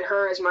created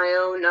her as my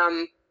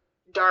own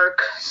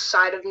dark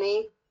side of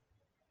me,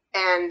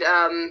 and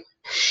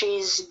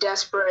she's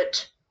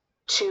desperate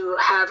to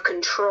have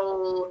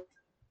control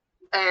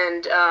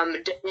and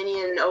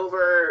dominion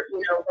over,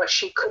 what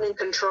she couldn't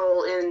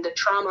control in the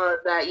trauma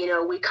that,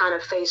 we kind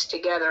of faced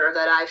together,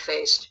 that I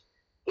faced,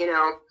 and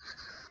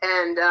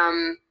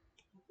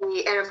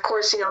and of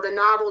course, the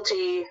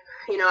novelty,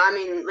 in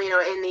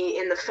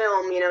the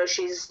film,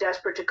 she's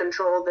desperate to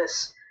control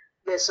this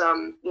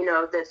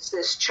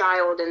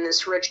child and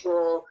this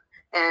ritual,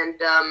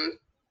 and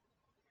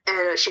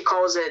she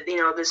calls it,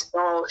 this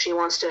doll. She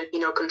wants to,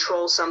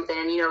 control something,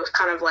 and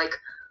kind of like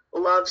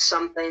love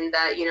something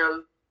that,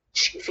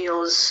 she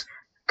feels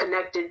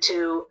connected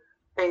to,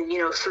 and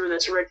through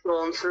this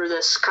ritual and through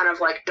this kind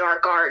of like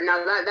dark art.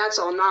 Now that's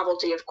all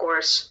novelty, of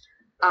course.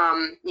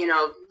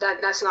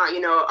 That's not,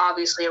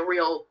 obviously a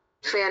real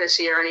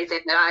fantasy or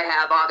anything that I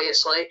have,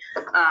 obviously.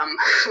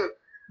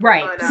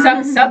 Right. But,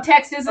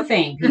 subtext is a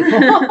thing, people.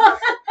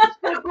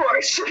 Of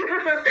course.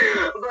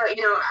 But,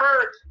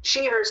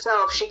 she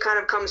herself, she kind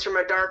of comes from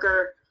a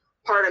darker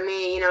part of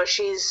me.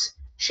 She's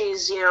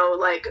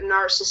like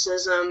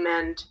narcissism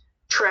and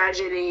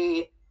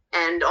tragedy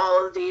and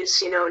all of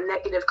these,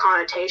 negative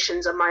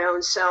connotations of my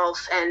own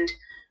self. And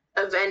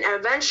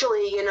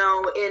eventually, in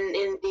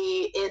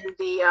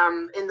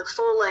the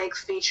full length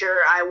feature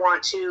I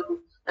want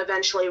to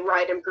eventually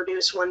write and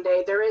produce one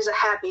day, there is a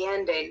happy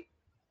ending.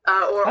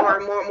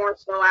 Or more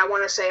so, I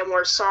want to say a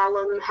more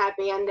solemn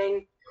happy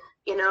ending,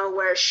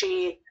 where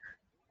she's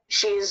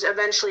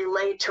eventually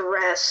laid to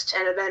rest,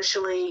 and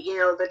eventually,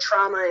 the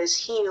trauma is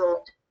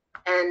healed,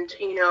 and,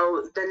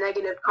 the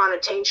negative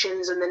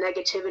connotations and the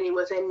negativity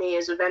within me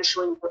is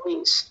eventually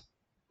released,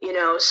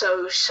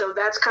 so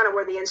that's kind of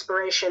where the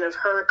inspiration of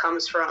her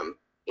comes from.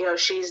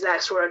 She's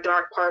that sort of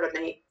dark part of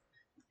me.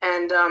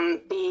 And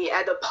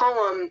the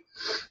poem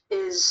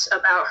is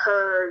about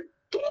her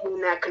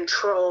gaining that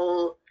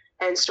control,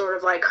 and sort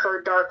of like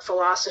her dark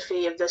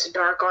philosophy of this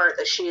dark art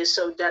that she is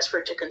so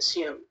desperate to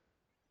consume.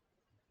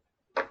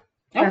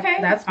 Okay.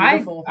 That's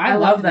beautiful. I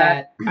love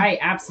that. I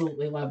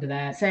absolutely loved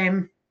that.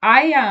 Same.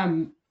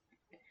 I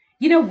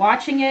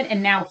watching it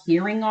and now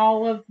hearing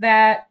all of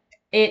that,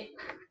 it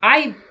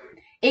kind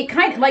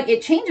of like,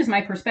 it changes my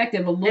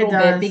perspective a little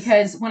bit,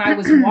 because when I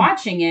was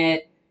watching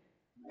it,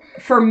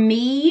 for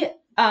me,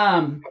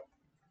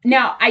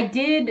 now I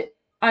did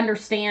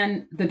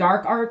understand the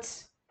dark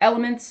arts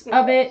elements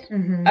of it.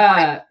 Mm-hmm.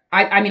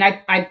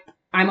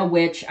 I'm a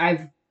witch.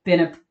 I've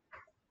been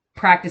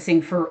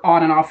practicing for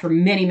on and off for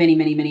many, many,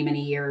 many, many,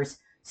 many years.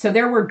 So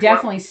there were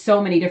definitely so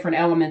many different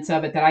elements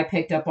of it that I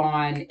picked up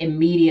on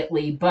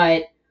immediately.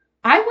 But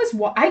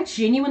I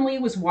genuinely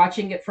was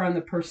watching it from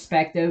the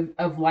perspective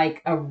of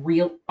like a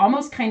real,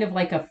 almost kind of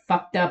like a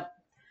fucked up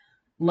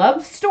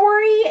love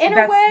story in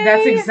a way.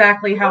 That's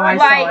exactly how I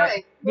saw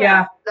it.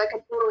 Yeah. That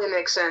could totally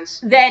make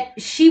sense. That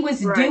she was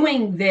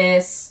doing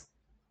this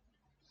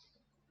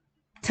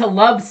to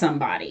love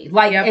somebody.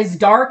 Like, as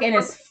dark and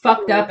as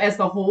fucked up as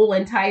the whole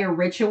entire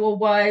ritual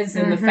was,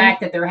 and the fact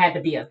that there had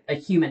to be a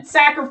human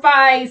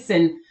sacrifice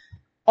and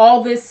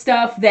all this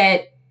stuff,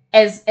 that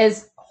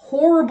as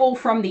horrible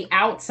from the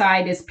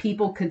outside as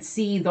people could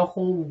see the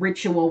whole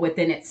ritual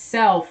within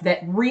itself, that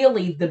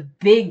really the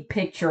big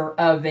picture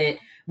of it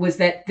was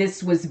that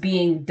this was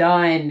being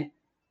done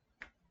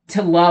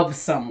to love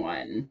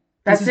someone.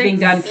 This was being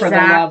done for the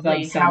love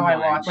of someone. How I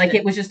watched it.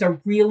 It was just a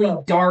really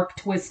dark,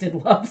 twisted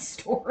love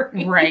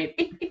story. Right.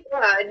 Yeah,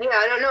 I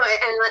don't know.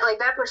 And like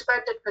that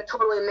perspective could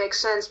totally make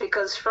sense,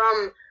 because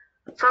from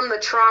the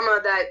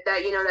trauma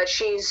that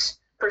she's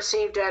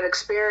perceived to have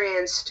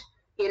experienced,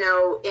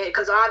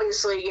 because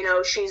obviously,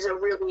 she's a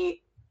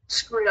really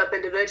screwed up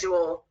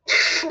individual.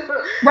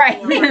 Right.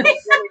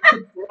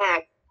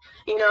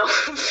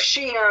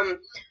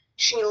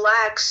 She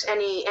lacks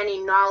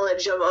any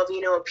knowledge of a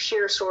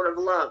pure sort of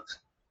love.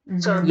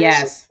 So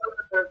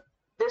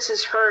this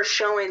is her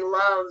showing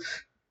love,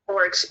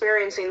 or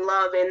experiencing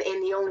love in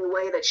the only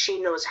way that she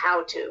knows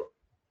how to,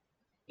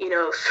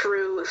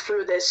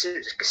 through this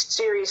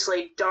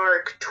seriously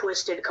dark,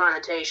 twisted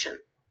connotation,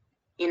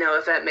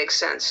 if that makes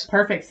sense.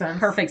 Perfect sense.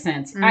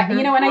 Mm-hmm.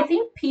 And I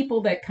think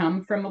people that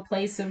come from a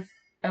place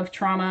of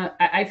trauma,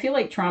 I feel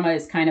like trauma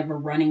is kind of a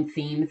running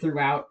theme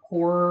throughout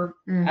horror.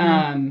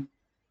 Mm-hmm.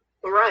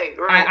 Right.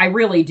 I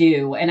really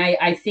do. And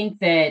I think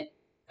that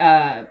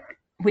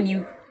when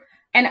you,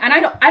 and I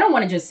don't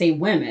want to just say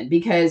women,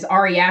 because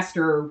Ari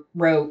Aster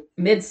wrote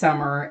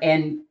Midsummer,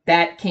 and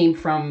that came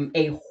from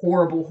a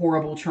horrible,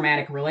 horrible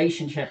traumatic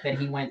relationship that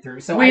he went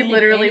through. So we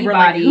literally were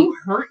like, who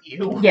hurt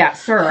you? Yeah,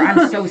 sir.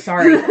 I'm so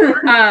sorry.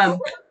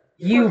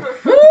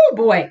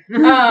 Boy.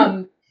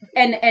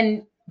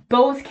 And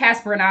both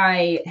Casper and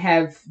I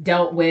have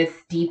dealt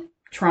with deep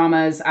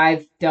traumas.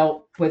 I've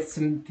dealt with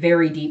some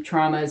very deep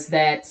traumas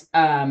that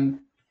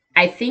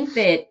I think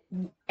that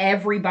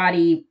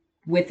everybody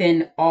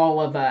within all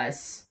of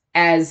us,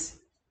 as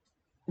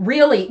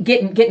really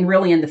getting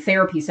really in the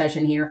therapy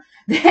session here,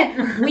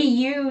 that we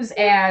use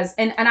as,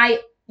 and I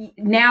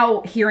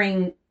now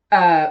hearing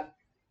the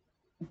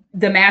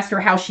master,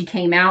 how she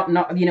came out, and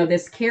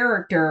this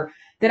character,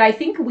 that I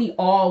think we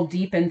all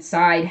deep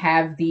inside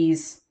have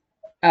these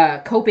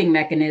coping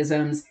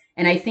mechanisms.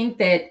 And I think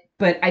that,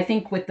 but I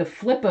think with the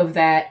flip of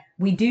that,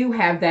 we do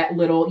have that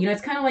little,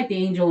 it's kind of like the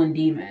angel and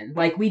demon.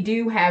 Like, we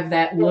do have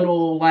that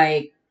little,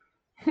 like,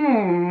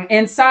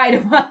 inside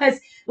of us.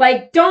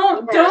 Like,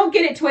 don't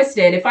get it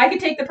twisted. If I could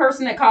take the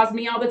person that caused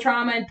me all the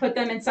trauma and put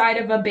them inside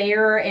of a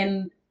bear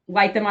and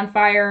light them on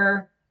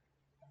fire,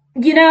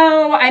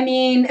 I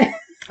mean,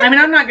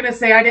 I'm not going to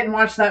say I didn't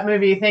watch that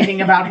movie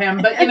thinking about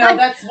him, but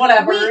that's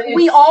whatever.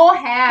 We all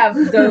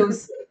have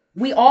those.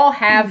 We all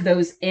have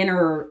those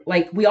inner,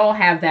 like, we all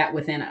have that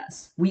within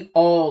us. We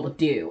all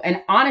do.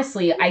 And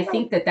honestly, I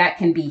think that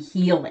can be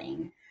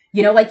healing.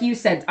 Like you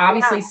said,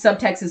 obviously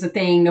subtext is a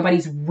thing.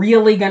 Nobody's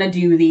really going to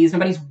do these.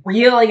 Nobody's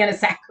really going to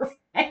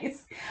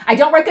sacrifice. I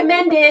don't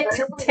recommend it.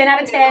 10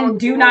 out of 10,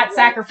 do not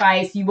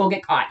sacrifice. You will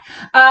get caught.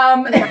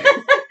 But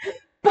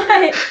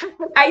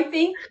I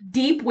think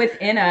deep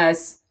within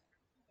us,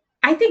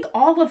 I think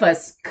all of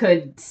us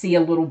could see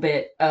a little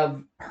bit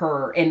of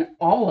her in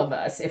all of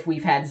us if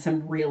we've had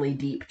some really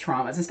deep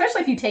traumas,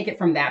 especially if you take it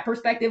from that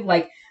perspective.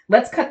 Like,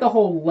 let's cut the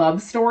whole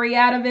love story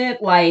out of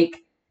it. Like,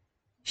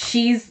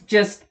 she's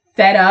just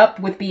fed up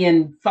with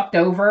being fucked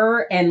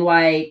over and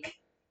like,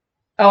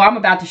 oh, I'm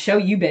about to show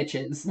you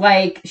bitches.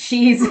 Like,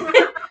 she's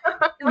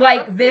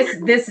like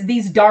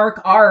these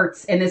dark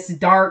arts, and this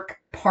dark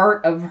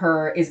part of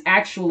her is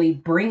actually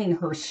bringing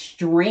her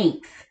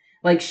strength.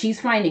 Like, she's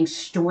finding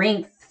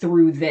strength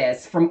through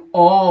this from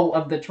all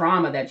of the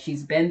trauma that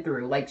she's been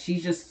through. Like,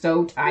 she's just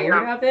so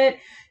tired of it.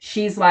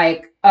 She's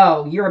like,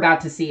 oh, you're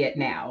about to see it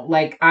now.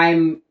 Like,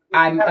 I'm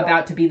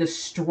about to be the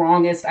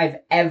strongest I've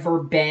ever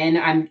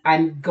been.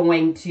 I'm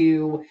going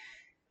to,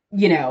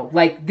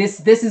 like, this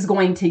is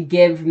going to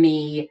give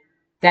me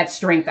that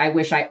strength I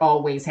wish I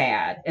always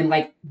had. And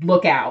like,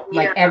 look out,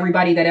 like,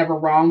 everybody that ever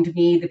wronged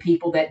me, the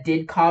people that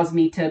did cause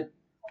me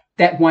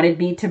that wanted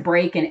me to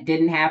break and it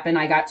didn't happen,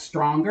 I got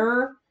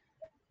stronger.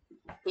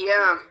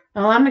 Yeah.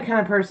 Well, I'm the kind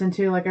of person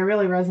too, like, I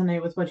really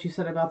resonate with what you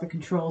said about the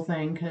control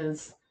thing,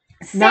 because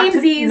not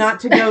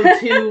to go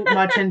too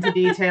much into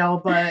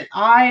detail, but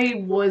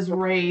I was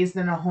raised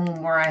in a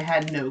home where I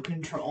had no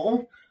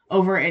control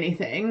over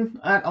anything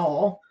at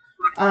all.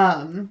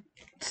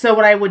 So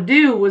what I would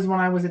do was, when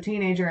I was a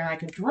teenager and I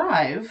could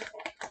drive,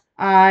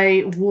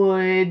 I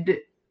would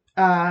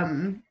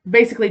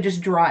basically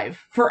just drive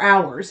for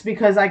hours,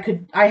 because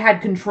I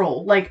had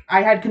control. Like,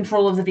 I had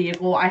control of the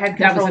vehicle. I had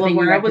control of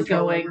where I was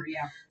going.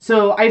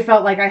 So I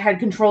felt like I had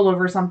control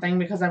over something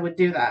because I would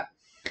do that.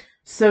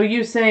 So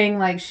you saying,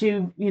 like,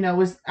 she,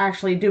 was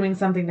actually doing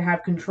something to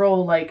have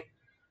control, like,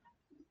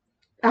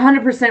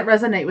 100%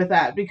 resonate with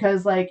that,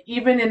 because, like,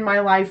 even in my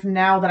life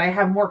now that I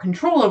have more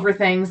control over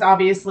things,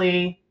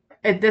 obviously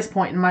at this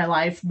point in my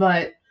life,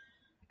 but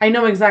I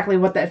know exactly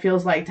what that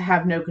feels like to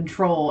have no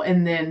control,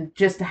 and then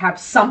just to have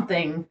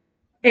something,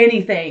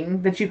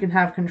 anything that you can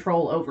have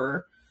control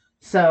over.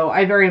 So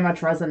I very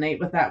much resonate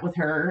with that with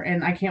her,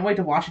 and I can't wait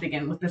to watch it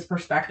again with this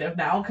perspective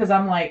now, because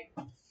I'm like,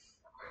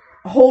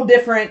 a whole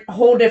different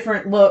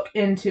look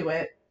into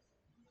it.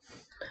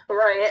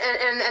 Right,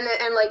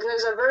 and like,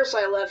 there's a verse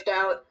I left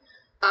out,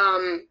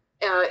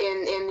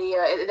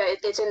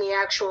 it's in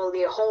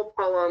the whole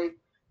poem,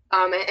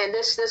 and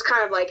this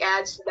kind of like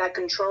adds to that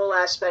control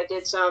aspect.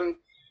 It's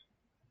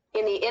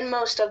in the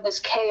inmost of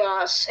this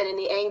chaos and in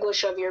the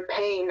anguish of your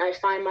pain, I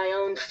find my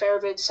own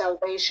fervid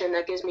salvation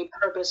that gives me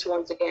purpose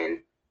once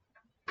again.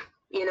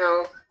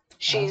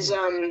 She's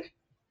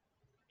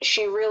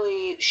she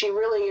really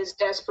is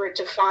desperate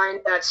to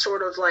find that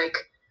sort of, like,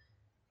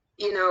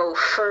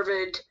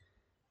 fervid,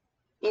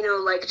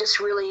 like, just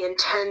really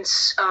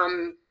intense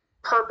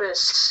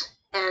purpose.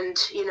 And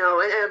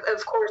and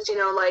of course,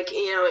 like,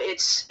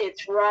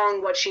 it's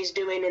wrong what she's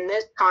doing in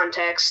this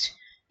context,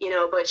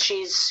 but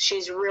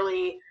she's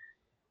really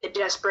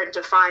desperate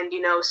to find,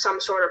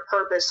 some sort of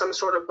purpose, some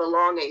sort of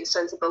belonging,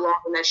 sense of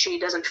belonging that she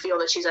doesn't feel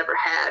that she's ever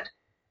had.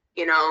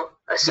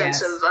 A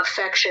sense of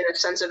affection, a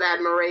sense of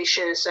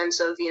admiration, a sense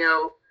of,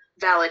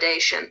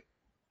 validation.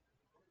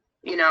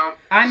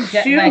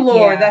 I'm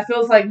Lord, that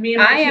feels like me in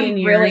my teen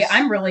years.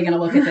 I'm really gonna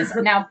look at this.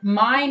 Now,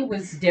 mine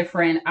was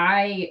different.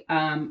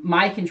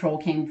 My control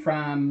came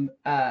from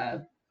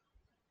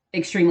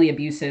extremely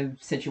abusive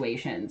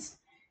situations.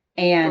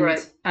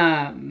 And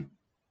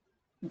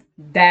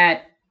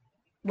that,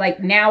 like,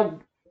 now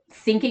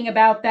thinking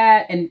about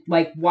that and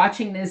like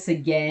watching this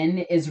again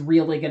is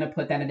really going to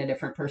put that in a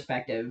different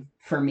perspective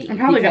for me. I'm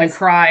probably going to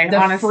cry,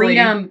 honestly.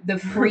 The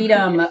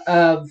freedom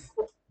of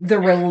the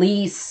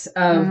release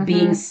of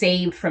being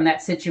saved from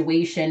that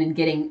situation and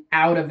getting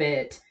out of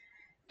it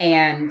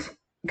and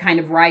kind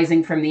of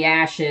rising from the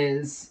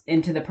ashes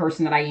into the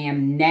person that I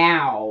am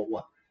now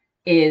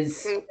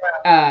is,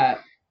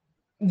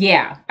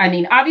 yeah. I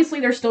mean,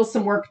 obviously there's still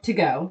some work to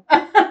go,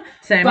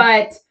 Same.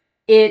 But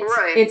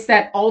it's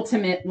that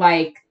ultimate,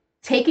 like,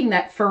 taking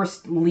that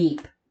first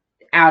leap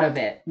out of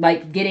it,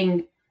 like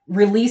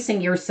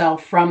releasing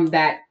yourself from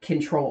that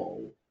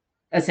control,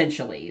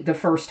 essentially, the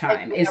first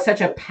time is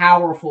such a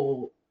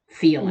powerful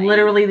feeling.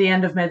 Literally the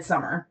end of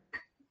Midsummer.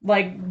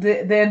 Like,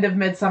 the end of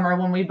Midsummer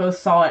when we both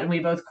saw it and we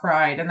both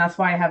cried. And that's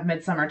why I have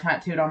Midsummer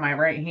tattooed on my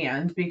right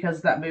hand,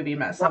 because that movie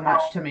meant so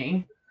much to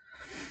me.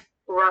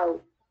 Right.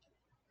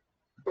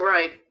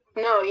 Right.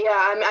 No,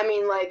 yeah, I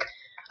mean, like,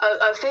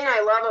 a thing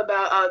I love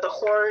about the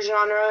horror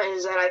genre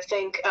is that I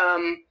think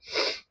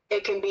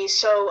it can be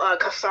so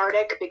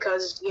cathartic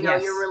because, you know,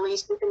 Yes.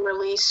 you can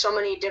release so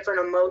many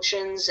different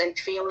emotions and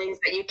feelings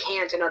that you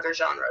can't in other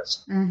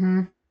genres.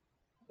 Mm-hmm.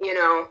 You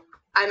know,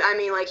 I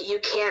mean, like, you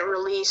can't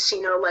release,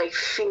 you know, like,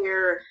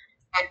 fear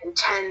and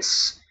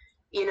intense,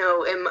 you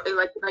know,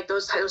 like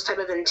those type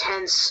of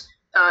intense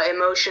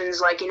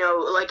emotions, like, you know,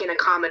 like in a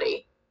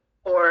comedy.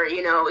 Or,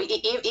 you know,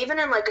 even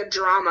in like a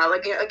drama,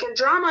 like a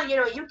drama, you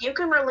know, you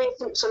can relate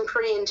some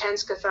pretty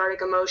intense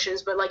cathartic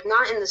emotions, but like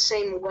not in the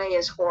same way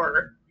as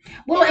horror.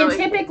 Well, You know, and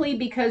typically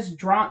because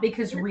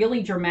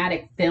really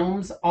dramatic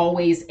films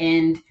always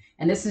end,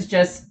 and this is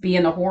just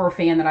being the horror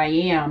fan that I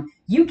am,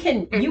 you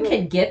can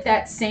get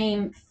that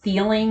same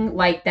feeling,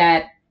 like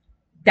that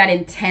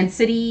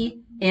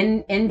intensity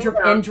in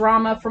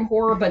drama from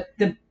horror, but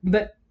the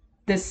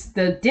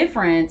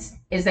difference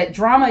is that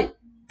drama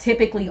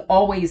typically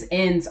always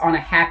ends on a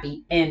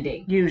happy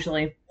ending.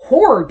 Usually.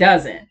 Horror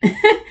doesn't.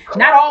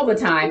 Not all the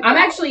time. I'm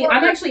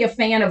actually a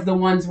fan of the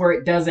ones where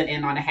it doesn't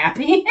end on a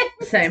happy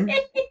Same.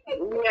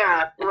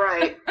 Yeah,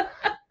 right.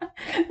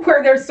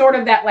 where there's sort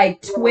of that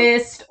like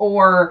twist,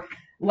 or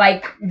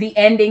like the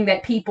ending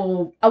that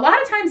people, a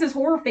lot of times as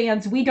horror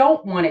fans, we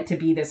don't want it to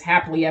be this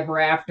happily ever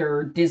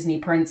after Disney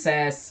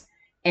princess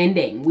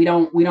ending. We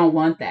don't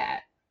want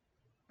that.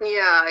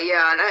 Yeah,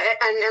 yeah,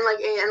 and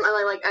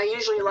like I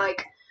usually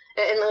like,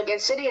 and like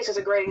Insidious is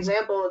a great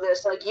example of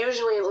this. Like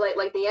usually,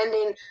 like the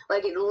ending,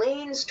 like it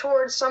leans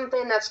towards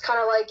something that's kind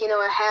of like, you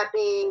know, a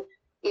happy,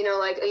 you know,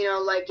 like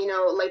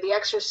The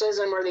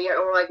Exorcism or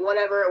like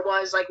whatever it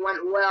was, like went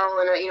well,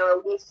 and you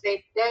know, we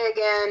saved the day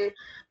again,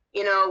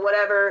 you know,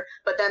 whatever.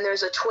 But then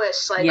there's a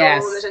twist, like,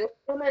 Yes. oh, there's a new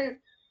woman,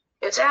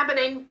 it's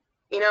happening,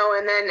 you know,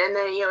 and then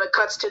you know, it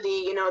cuts to the,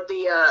 you know,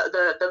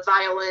 the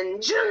violin,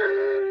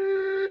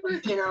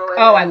 you know.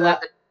 Oh, I love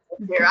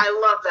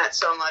that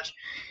so much,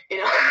 you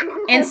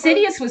know.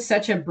 Insidious was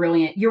such a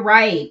brilliant. You're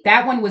right.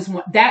 That one was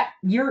one that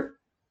you're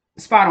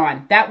spot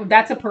on.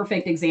 That's a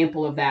perfect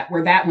example of that,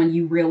 where that one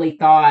you really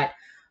thought,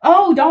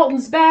 oh,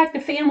 Dalton's back, the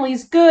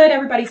family's good,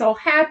 everybody's all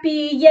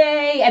happy,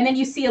 yay! And then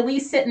you see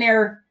Elise sitting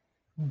there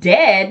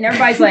dead, and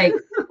everybody's like,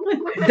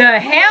 the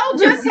hell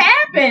just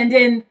happened?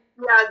 And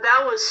yeah,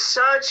 that was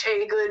such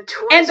a good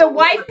twist. And the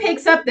wife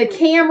picks up the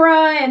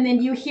camera, and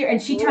then you hear,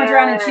 and she turns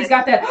around, and she's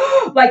got that,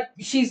 like,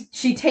 she's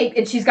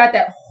got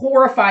that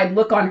horrified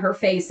look on her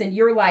face, and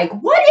you're like,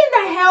 what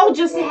in the hell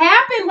just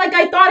happened? Like,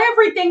 I thought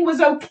everything was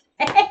okay.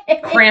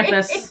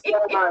 Krampus.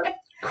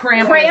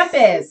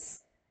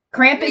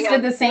 Krampus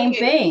did the same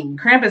thing.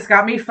 Krampus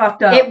got me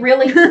fucked up.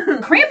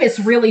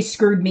 Krampus really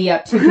screwed me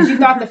up too, because you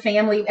thought the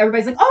family,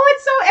 everybody's like, oh,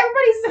 it's so,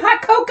 everybody's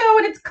hot cocoa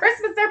and it's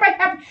Christmas, everybody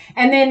happy.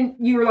 And then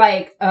you were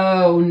like,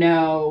 oh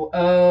no,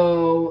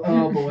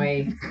 oh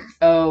boy,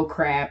 oh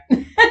crap.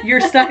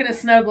 You're stuck in a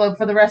snow globe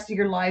for the rest of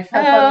your life.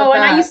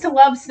 I used to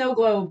love snow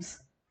globes.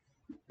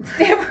 That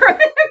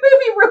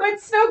movie ruined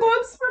snow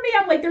globes for me.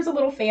 I'm like, there's a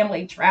little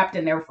family trapped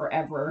in there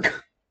forever.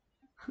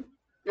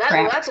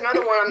 That's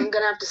another one I'm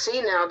gonna have to see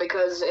now,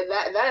 because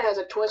that has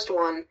a twist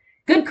one.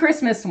 Good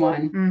Christmas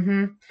one.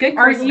 Mm-hmm. Good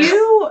Are Christmas.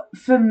 you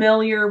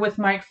familiar with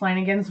Mike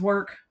Flanagan's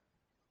work?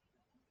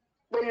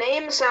 The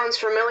name sounds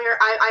familiar.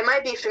 I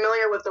might be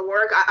familiar with the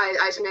work.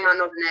 I may not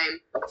know the name.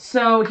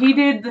 So he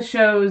did the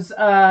shows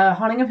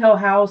Haunting of Hill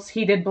House.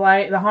 He did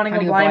the Haunting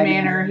of Bly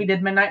Manor. He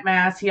did Midnight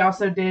Mass. He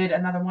also did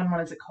another one.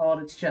 What is it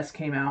called? It's just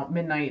came out.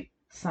 Midnight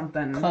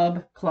something.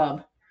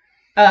 Club.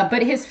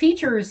 But his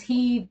features,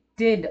 he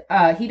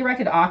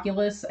directed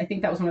Oculus. I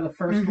think that was one of the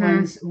first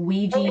ones.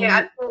 Ouija, I've seen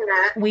that.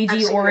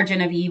 Ouija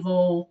Origin of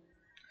Evil.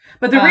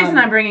 But the reason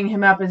I'm bringing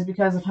him up is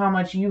because of how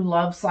much you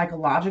love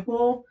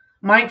psychological.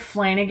 Mike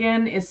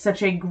Flanagan is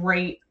such a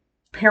great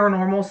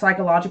paranormal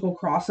psychological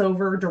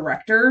crossover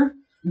director.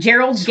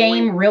 Gerald's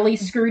Game really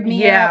screwed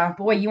me up.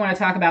 Boy, you want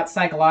to talk about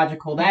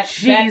psychological. That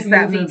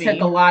movie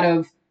took a lot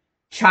of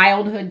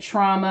childhood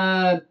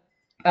trauma,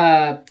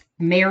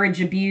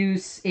 marriage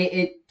abuse.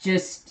 It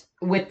just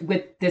with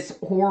this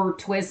horror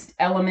twist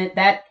element,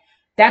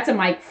 that's a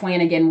Mike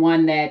Flanagan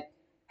one that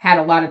had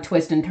a lot of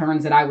twists and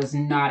turns that I was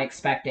not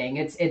expecting.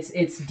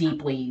 It's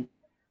deeply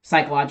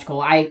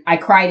psychological. I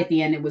cried at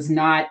the end. It was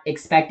not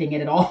expecting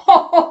it at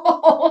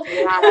all.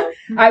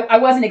 I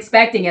wasn't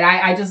expecting it.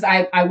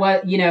 I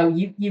was, you know,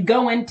 you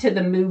go into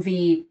the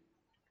movie.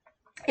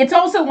 It's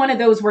also one of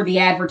those where the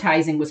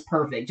advertising was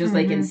perfect, just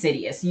like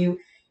Insidious. You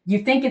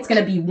think it's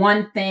going to be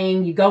one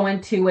thing, you go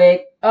into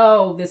it,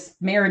 oh, this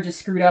marriage is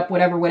screwed up,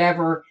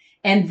 whatever.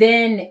 And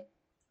then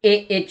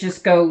it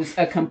just goes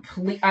a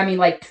complete, I mean,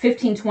 like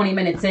 15, 20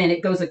 minutes in,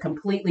 it goes a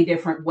completely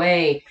different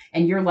way.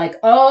 And you're like,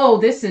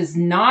 oh, this is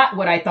not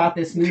what I thought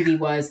this movie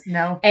was.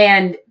 No.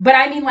 But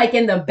I mean, like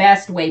in the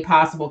best way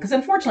possible. Because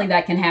unfortunately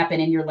that can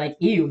happen and you're like,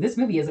 ew, this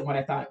movie isn't what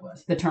I thought it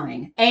was. The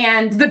Turning.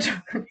 And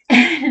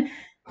and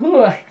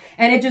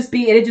it just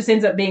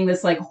ends up being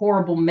this like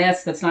horrible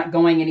mess that's not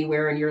going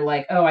anywhere. And you're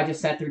like, oh, I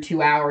just sat through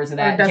 2 hours of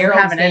that. It doesn't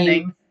have an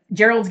ending.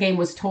 Gerald's Game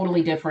was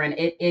totally different.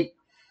 It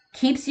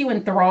keeps you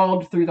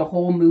enthralled through the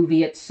whole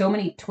movie. It's so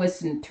many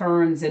twists and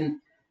turns, and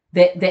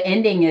the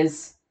ending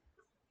is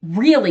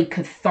really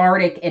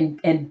cathartic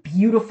and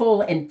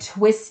beautiful and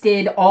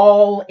twisted,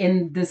 all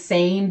in the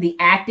same. The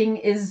acting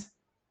is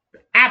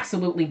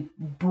absolutely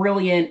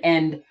brilliant,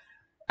 and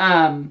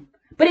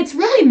but it's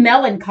really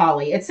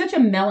melancholy. It's such a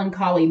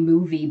melancholy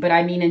movie, but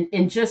I mean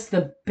in just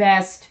the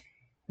best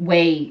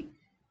way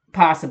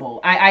possible.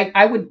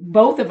 I would,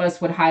 both of us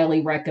would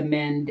highly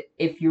recommend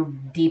if you're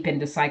deep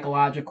into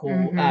psychological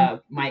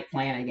Mike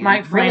Flanagan.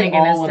 Mike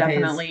Flanagan is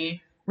definitely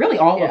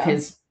all of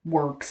his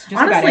works. Just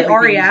honestly,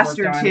 Ari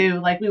Aster too.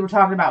 Like we were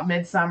talking about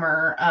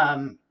Midsummer.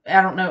 I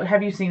don't know.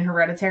 Have you seen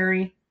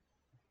Hereditary?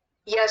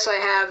 Yes, I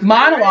have.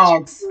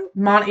 Monologues.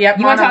 Yep.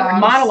 You want to talk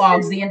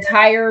monologues? The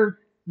entire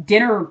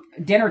dinner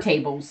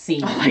table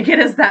scene. All I get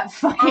is that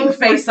fucking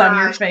face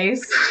on your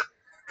face.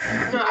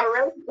 No,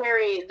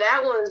 Hereditary.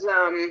 That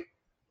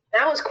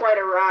was quite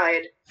a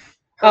ride.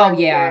 Oh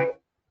yeah.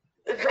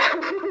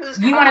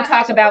 You want to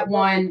talk about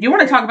one? You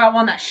want to talk about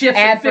one that shifts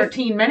in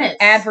 15 minutes?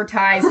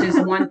 Advertised as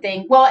one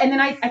thing. Well, and then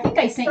I think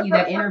I sent you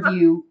that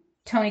interview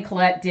Toni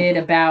Collette did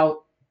about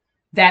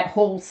that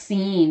whole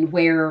scene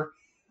where,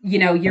 you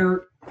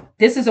know,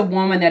 this is a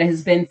woman that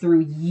has been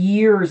through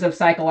years of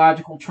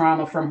psychological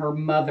trauma from her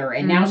mother,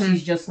 and now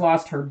she's just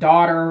lost her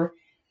daughter,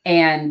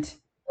 and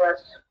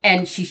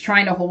she's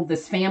trying to hold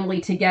this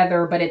family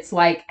together, but it's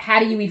like, how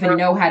do you even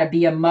know how to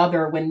be a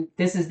mother when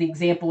this is the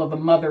example of a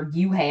mother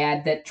you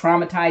had that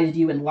traumatized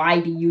you and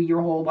lied to you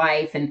your whole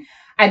life? And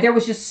there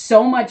was just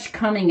so much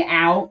coming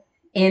out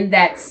in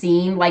that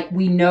scene. Like,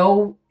 we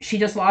know she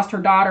just lost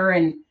her daughter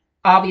and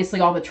obviously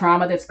all the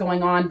trauma that's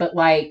going on, but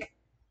like,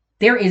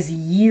 there is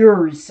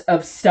years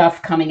of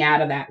stuff coming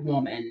out of that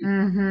woman.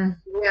 Mm-hmm.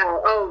 Yeah,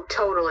 oh,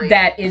 totally.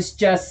 That is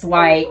just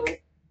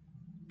like...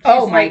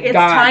 Oh my God. It's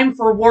time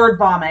for word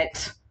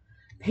vomit.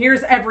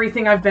 Here's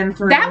everything I've been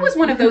through. That was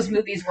one of those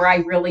movies where I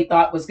really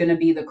thought was going to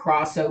be the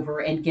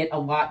crossover and get a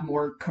lot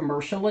more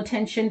commercial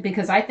attention,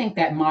 because I think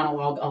that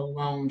monologue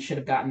alone should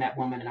have gotten that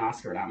woman an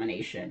Oscar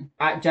nomination.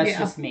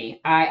 Just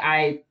me.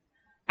 I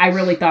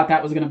really thought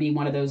that was going to be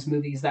one of those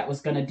movies that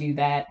was going to do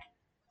that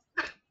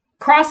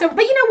crossover.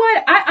 But you know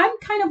what? I'm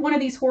kind of one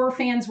of these horror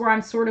fans where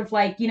I'm sort of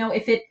like, you know,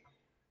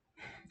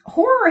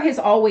 horror has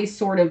always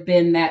sort of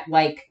been that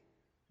like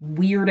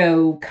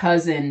weirdo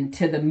cousin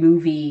to the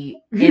movie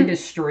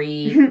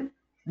industry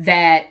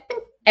that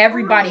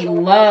everybody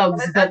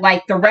loves, but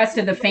like the rest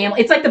of the family,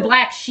 it's like the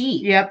black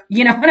sheep. Yep.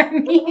 You know what I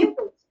mean?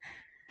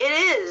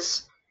 It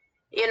is.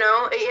 You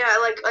know, yeah,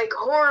 like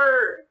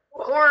horror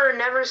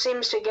never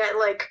seems to get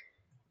like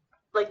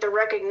the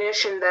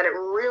recognition that it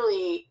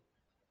really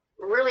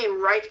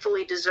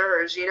rightfully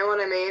deserves. You know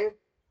what I mean?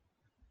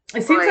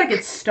 It seems like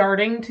it's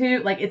starting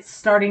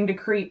to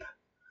creep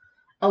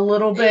a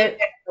little bit.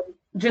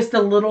 Just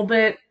a little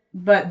bit,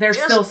 but there's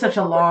still such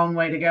a long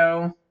way to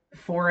go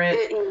for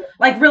it.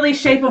 Like, really,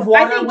 Shape of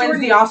Water wins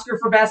the Oscar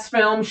for Best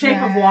Film. Shape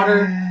of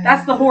Water.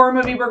 That's the horror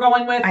movie we're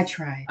going with. I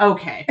tried.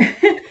 Okay.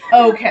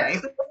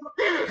 Okay.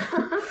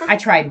 I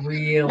tried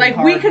really like,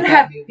 hard. We could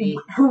have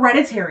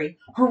Hereditary.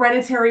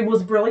 Hereditary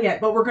was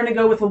brilliant, but we're going to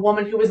go with a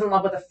woman who is in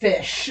love with a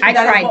fish.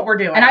 That is what we're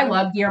doing. And I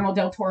love Guillermo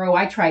del Toro.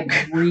 I tried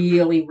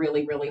really,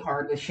 really, really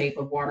hard with Shape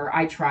of Water.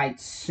 I tried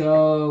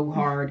so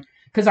hard.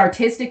 Because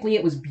artistically,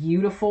 it was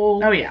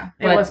beautiful. Oh, yeah.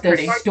 It was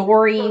pretty. The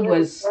story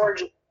was...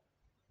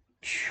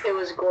 It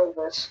was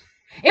gorgeous.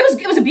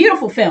 It was a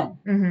beautiful film.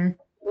 Mm-hmm.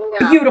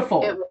 Yeah,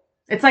 beautiful.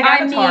 It's like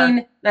Avatar. I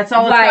mean, that's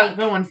all it's got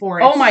going for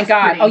it. Oh, my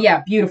God. Pretty. Oh,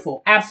 yeah.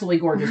 Beautiful. Absolutely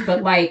gorgeous.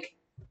 But, like,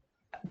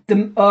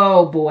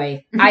 oh,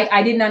 boy.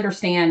 I didn't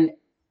understand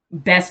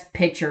Best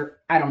Picture.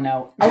 I don't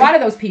know. A lot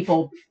of those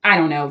people, I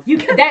don't know.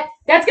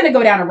 That's going to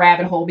go down a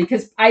rabbit hole,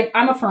 because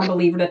I'm a firm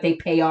believer that they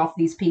pay off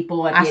these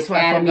people at the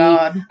Academy.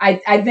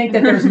 I think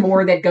that there's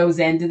more that goes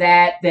into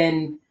that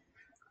than...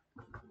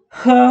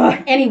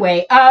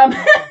 Anyway,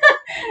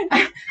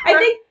 I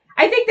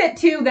think that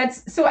too,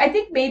 I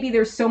think maybe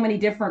there's so many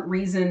different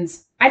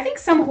reasons. I think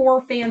some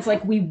horror fans,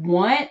 like, we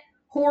want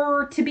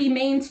horror to be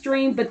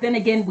mainstream, but then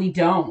again, we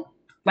don't.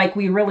 Like,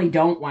 we really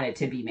don't want it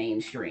to be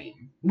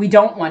mainstream. We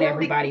don't want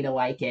everybody to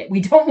like it.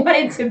 We don't want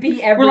it to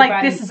be everybody's We're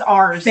like, this is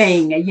ours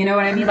thing. You know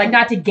what I mean? Like,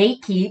 not to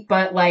gatekeep,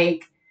 but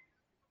like,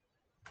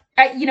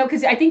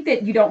 because I think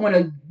that you don't want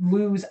to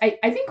lose. I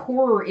think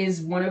horror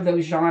is one of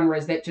those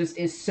genres that just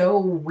is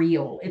so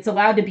real. It's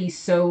allowed to be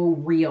so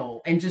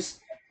real and just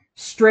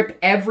strip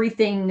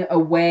everything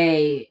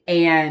away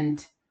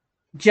and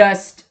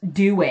just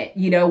do it.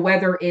 You know,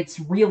 whether it's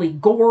really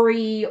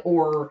gory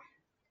or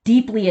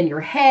deeply in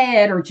your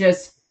head or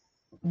just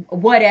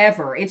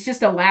whatever. It's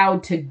just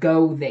allowed to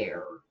go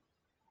there.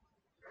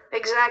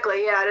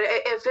 Exactly. Yeah.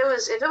 If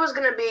it was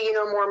gonna be, you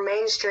know, more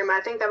mainstream,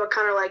 I think that would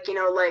kind of like, you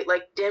know, like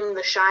dim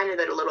the shine of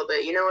it a little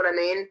bit. You know what I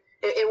mean?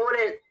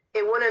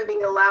 It wouldn't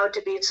be allowed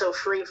to be so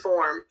free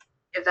form,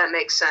 if that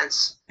makes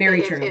sense.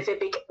 Very true. If it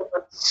became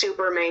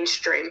super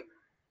mainstream,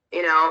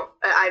 you know,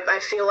 I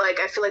feel like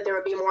there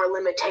would be more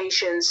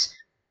limitations,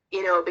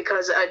 you know,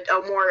 because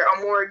a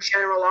more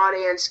general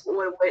audience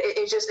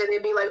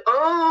it'd be like,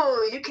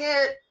 oh, you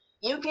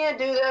can't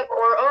do that,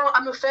 or oh,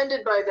 I'm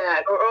offended by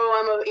that, or oh,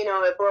 I'm a, you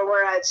know, or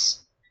whereas,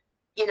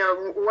 you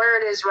know,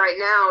 where it is right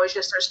now is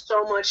just there's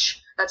so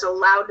much that's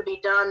allowed to be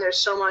done. There's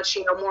so much,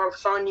 you know, more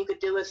fun you could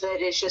do with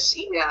it. It's just,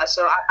 yeah.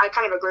 So I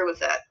kind of agree with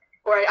that,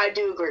 or I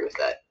do agree with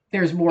that.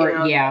 There's more, You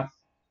know? yeah,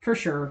 for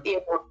sure.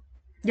 You know?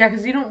 Yeah,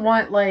 because you don't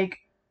want, like,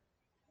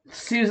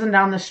 Susan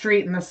down the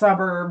street in the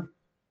suburb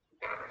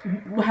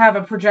have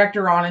a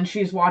projector on and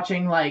she's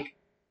watching, like,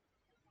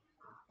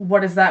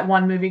 what is that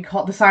one movie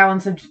called? The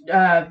Silence of,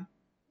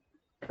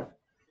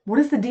 what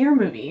is the deer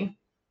movie?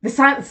 The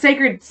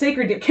sacred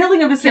deer,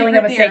 killing of a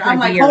sacred deer. I'm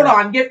like, hold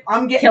on,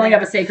 I'm getting killing there.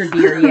 of a sacred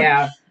deer.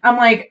 Yeah. I'm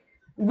like,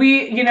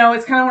 you know,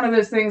 it's kind of one of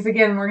those things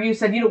again where you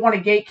said you don't want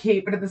to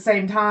gatekeep, but at the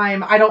same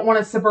time, I don't want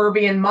a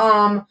suburban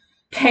mom,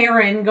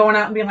 Karen, going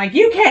out and being like,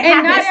 you can't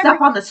have this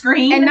stuff on the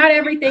screen. And not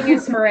everything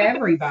is for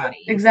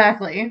everybody.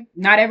 Exactly.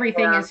 Not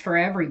everything is for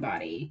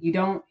everybody. You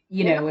don't,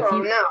 you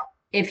know,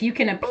 if you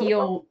can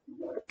appeal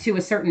to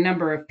a certain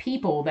number of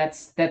people,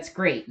 that's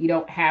great. You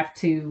don't have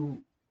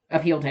to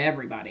appeal to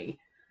everybody.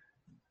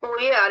 Well,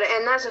 yeah,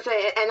 and that's the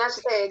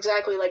thing,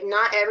 exactly. Like,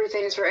 not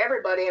everything is for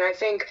everybody, and I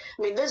think,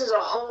 I mean, this is a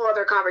whole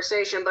other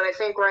conversation, but I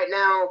think right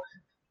now,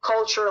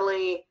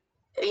 culturally,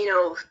 you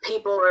know,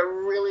 people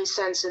are really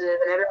sensitive,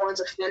 and everyone's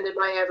offended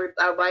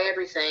by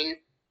everything,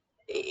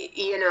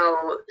 you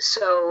know.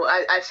 So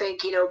I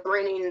think, you know,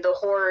 bringing the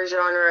horror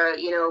genre,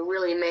 you know,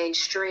 really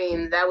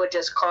mainstream, that would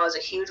just cause a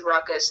huge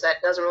ruckus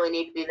that doesn't really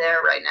need to be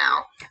there right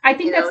now. I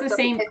think that's the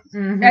same.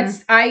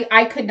 That's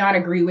I could not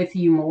agree with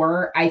you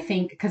more. I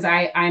think because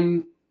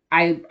I'm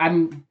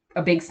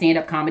a big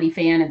stand-up comedy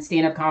fan, and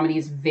stand-up comedy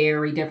is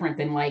very different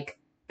than like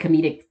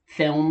comedic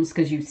films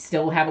because you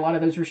still have a lot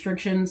of those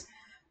restrictions.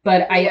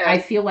 But I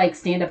feel like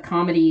stand-up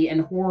comedy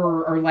and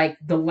horror are like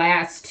the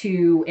last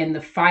two in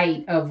the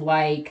fight of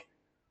like,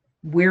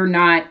 we're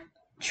not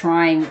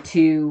trying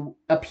to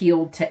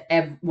appeal to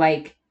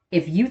like,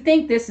 if you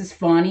think this is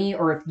funny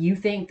or if you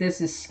think this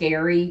is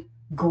scary,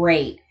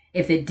 great.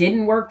 If it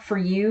didn't work for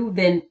you,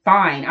 then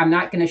fine. I'm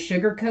not going to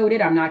sugarcoat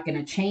it. I'm not going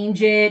to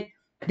change it.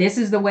 This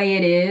is the way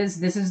it is.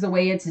 This is the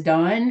way it's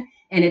done.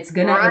 And it's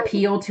going to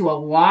appeal to a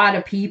lot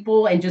of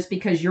people. And just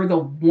because you're the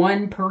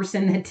one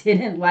person that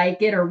didn't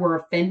like it or were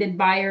offended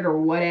by it or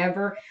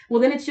whatever,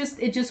 well, then it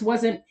just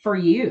wasn't for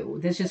you.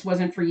 This just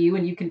wasn't for you,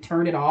 and you can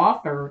turn it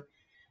off or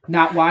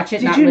not watch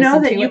it. Did you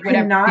know that you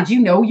could not? Did you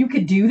know you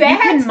could do that? You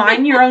can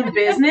mind your own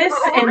business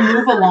and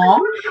move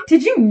along.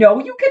 Did you know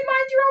you could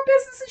mind your own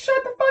business and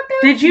shut the fuck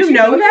up? Did you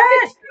know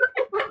that?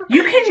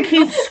 You can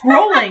keep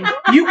scrolling.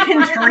 You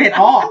can turn it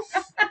off.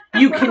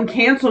 You can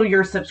cancel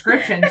your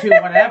subscription to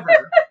whatever.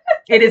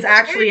 It is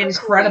actually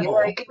incredible.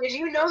 Like, did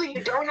you know that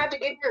you don't have to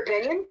give your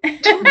opinion?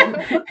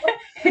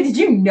 Did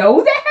you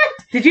know that?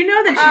 Did you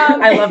know that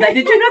I love that.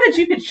 Did you know that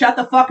you could shut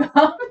the fuck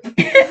up?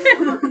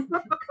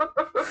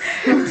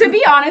 To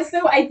be honest,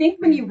 though, I think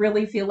when you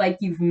really feel like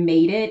you've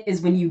made it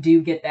is when you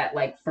do get that,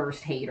 like,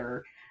 first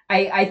hater.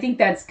 I think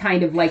that's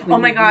kind of like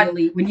when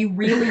when you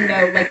really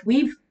know, like,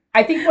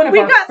 I think we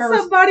got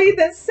somebody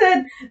that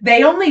said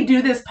they only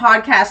do this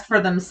podcast for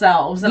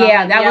themselves. And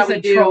yeah, that was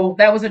a troll.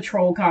 That was a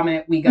troll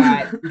comment we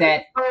got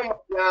that oh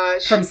my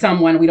gosh. From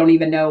someone we don't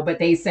even know, but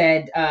they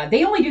said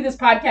they only do this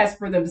podcast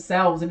for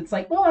themselves, and it's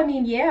like, well, I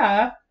mean,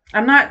 yeah,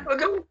 I'm not.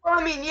 Well,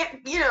 I mean, yeah,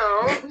 you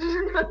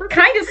know,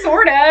 kind of,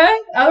 sorta.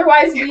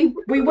 Otherwise,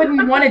 we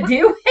wouldn't want to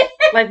do it.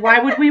 Like, why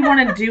would we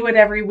want to do it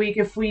every week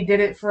if we did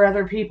it for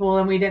other people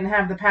and we didn't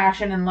have the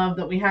passion and love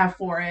that we have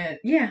for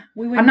it? Yeah,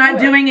 we would. I'm not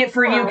doing it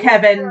for you,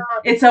 Kevin.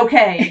 It's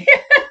okay.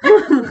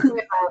 Well,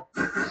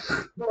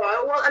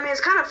 I mean,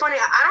 it's kind of funny.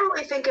 I don't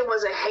really think it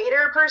was a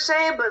hater per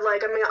se, but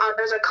like, I mean,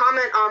 there's a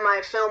comment on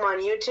my film on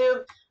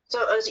YouTube.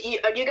 So,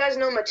 do you guys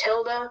know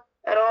Matilda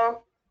at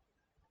all?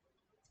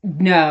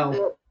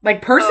 No.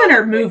 Like person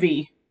or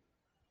movie?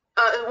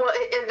 Well,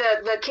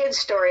 the kid's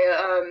story,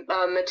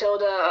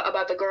 Matilda,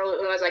 about the girl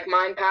who has like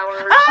mind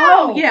powers.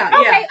 Oh yeah,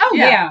 okay.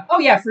 Oh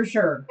yeah, for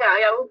sure. Yeah.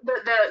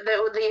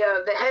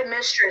 The head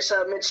mistress,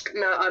 Miss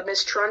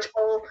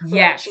Trunchbull.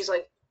 Yeah. She's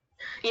like,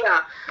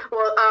 yeah.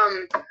 Well,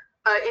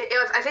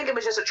 I think it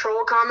was just a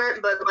troll comment,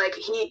 but like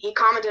he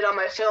commented on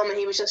my film and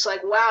he was just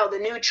like, "Wow, the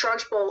new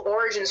Trunchbull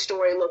origin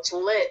story looks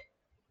lit."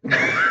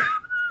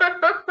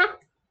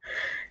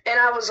 And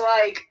I was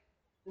like,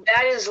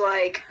 that is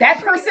like...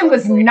 That person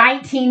was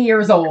 19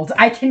 years old.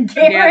 I can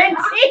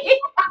guarantee.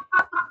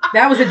 Yeah.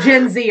 That was a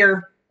Gen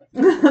Zer.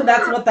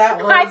 That's what that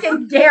was. I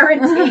can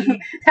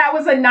guarantee that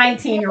was a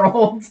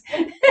 19-year-old.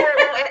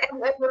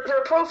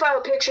 Her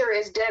profile picture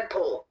is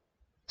Deadpool.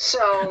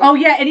 So. Oh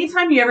yeah,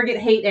 anytime you ever get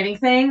hate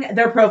anything,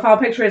 their profile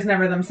picture is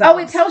never themselves. Oh,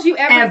 it tells you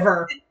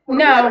ever.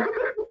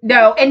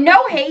 No, and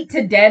no hate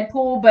to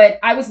Deadpool, but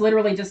I was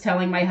literally just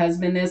telling my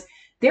husband this.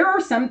 There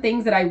are some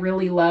things that I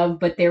really love,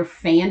 but their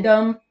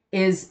fandom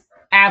is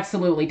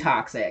absolutely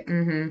toxic.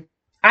 Mm-hmm.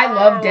 I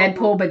love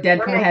Deadpool, but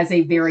Deadpool has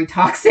a very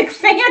toxic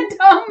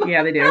fandom.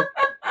 Yeah, they do.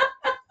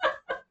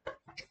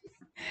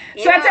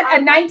 So that's a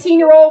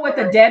 19-year-old with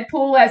a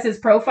Deadpool as his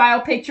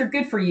profile picture.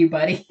 Good for you,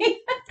 buddy.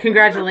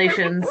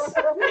 Congratulations.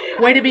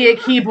 Way to be a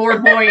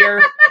keyboard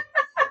warrior.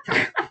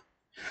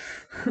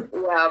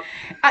 Yeah.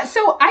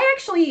 So I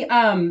actually,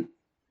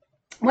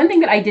 one thing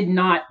that I did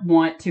not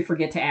want to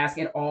forget to ask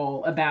at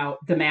all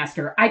about The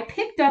Master, I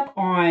picked up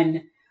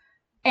on,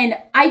 and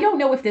I don't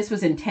know if this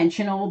was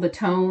intentional, the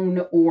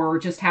tone, or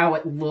just how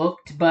it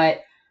looked,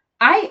 but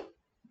I'll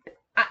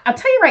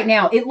tell you right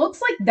now, it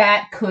looks like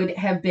that could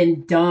have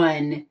been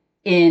done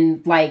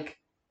in like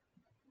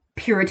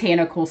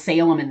puritanical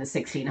Salem in the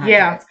 1600s.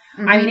 Yeah.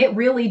 Mm-hmm. I mean, it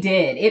really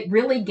did. It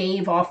really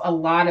gave off a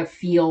lot of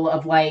feel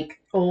of like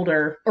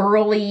older,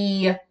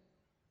 early,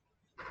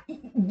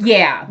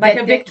 yeah, like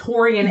a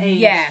Victorian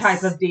age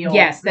type of deal.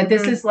 Yes, that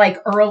this is like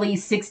early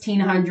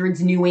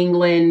 1600s New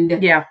England.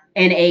 Yeah.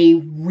 And a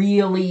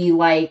really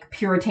like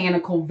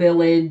puritanical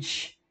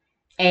village.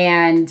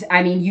 And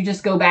I mean, you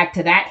just go back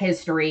to that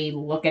history,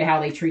 look at how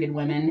they treated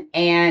women.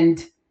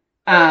 And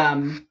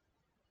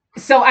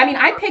so I mean,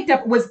 I picked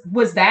up,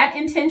 was that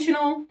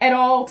intentional at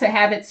all to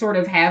have it sort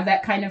of have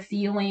that kind of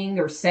feeling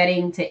or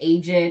setting to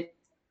age it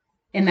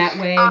in that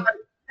way?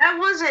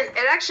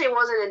 It actually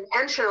wasn't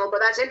intentional,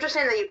 but that's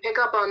interesting that you pick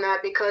up on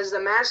that, because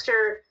the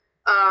Master,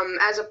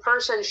 as a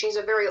person, she's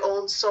a very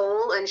old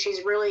soul, and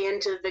she's really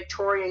into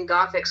Victorian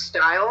Gothic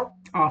style.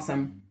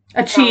 Awesome.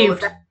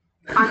 Achieved. So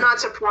I'm not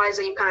surprised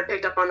that you kind of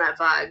picked up on that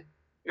vibe.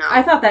 No.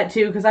 I thought that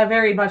too, because I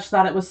very much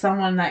thought it was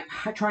someone that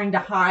trying to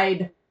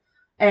hide,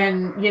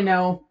 and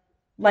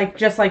like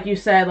just like you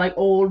said, like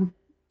old,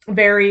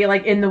 very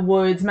like in the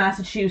woods,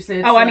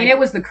 Massachusetts. Oh, I mean, it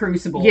was the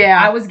Crucible. Yeah,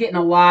 I was getting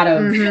a lot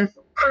of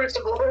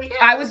Crucible. Yeah.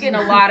 I was getting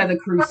a lot of the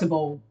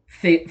Crucible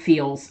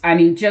feels. I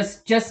mean,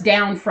 just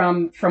down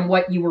from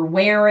what you were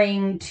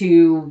wearing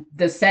to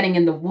the setting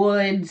in the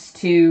woods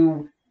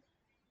to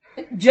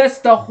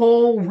just the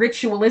whole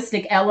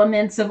ritualistic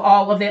elements of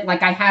all of it.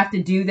 Like, I have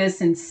to do this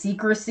in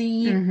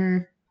secrecy. Mm-hmm.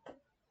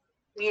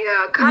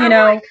 Yeah, kind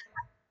of like,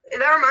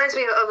 that reminds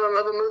me of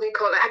a movie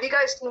called, have you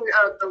guys seen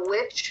The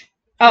Witch?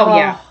 Oh,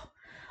 yeah.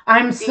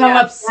 I'm so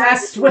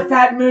obsessed with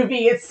that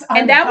movie. It's ungodly.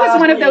 And that was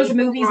one of those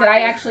movies that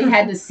I actually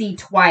had to see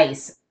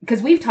twice.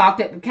 Because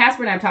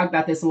Casper and I have talked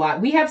about this a lot.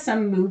 We have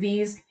some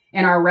movies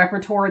in our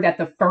repertoire that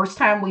the first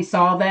time we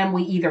saw them,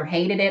 we either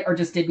hated it or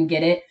just didn't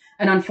get it.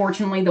 And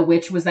unfortunately, The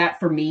Witch was that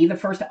for me the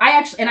first time.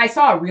 I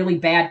saw a really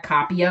bad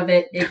copy of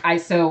it.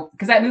 Because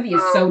that movie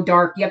is so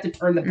dark, you have to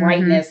turn the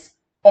brightness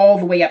all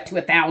the way up to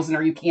 1,000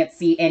 or you can't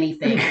see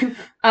anything.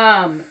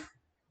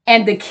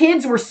 And the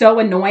kids were so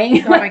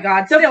annoying. Oh my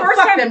God.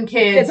 Fuck them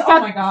kids. Oh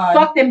my God.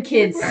 Fuck them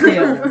kids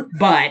still.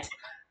 But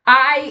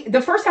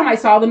the first time I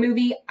saw the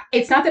movie,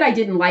 it's not that I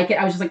didn't like it.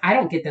 I was just like, I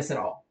don't get this at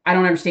all. I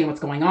don't understand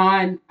what's going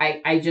on.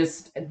 I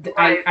don't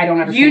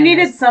understand. You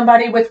needed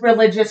somebody with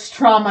religious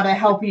trauma to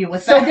help you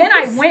with that. So then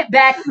I went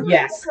back.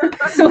 Yes.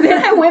 So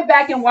then I went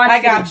back and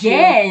watched it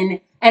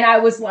again. And I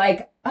was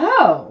like,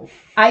 oh,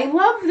 I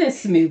love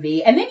this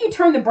movie. And then you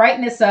turn the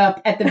brightness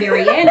up at the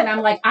very end, and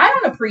I'm like, I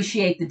don't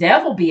appreciate the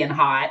devil being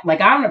hot.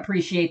 Like, I don't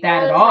appreciate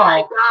that at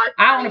all. God,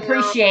 I don't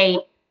appreciate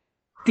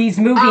these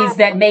movies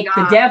that make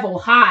the devil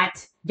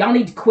hot. Y'all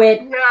need to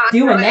quit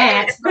doing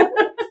that.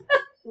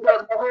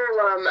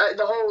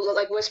 the whole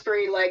like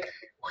whispery, like,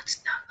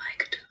 what's not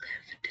like to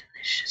live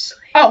deliciously?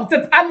 Oh,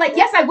 I'm like,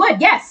 yes, I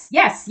would. Yes.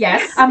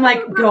 I'm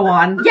like, go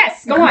on.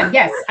 Yes, go on.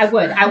 Yes, I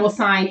would. I will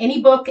sign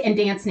any book and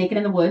dance naked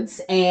in the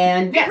woods.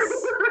 And yes.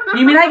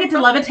 You mean I get to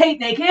levitate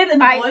naked in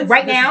the woods?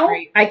 Right now?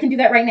 I can do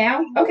that right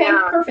now? Okay,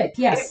 perfect.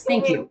 Yes,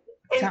 thank you.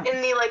 And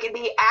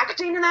the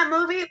acting in that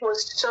movie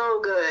was so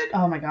good.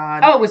 Oh my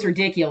God. Oh, it was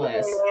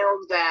ridiculous. They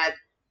nailed that.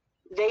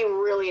 They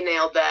really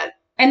nailed that.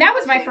 And that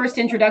was my first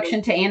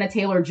introduction to Anna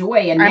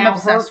Taylor-Joy, and I'm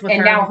obsessed with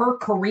her. Now her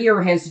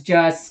career has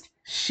just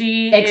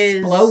Is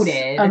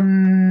exploded.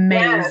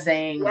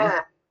 amazing. Yeah.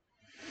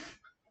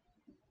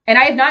 And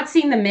I have not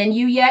seen The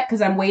Menu yet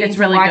because I'm waiting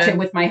to watch it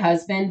with my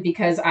husband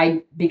because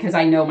I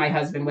know my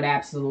husband would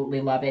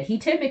absolutely love it. He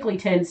typically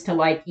tends to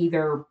like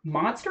either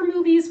monster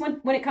movies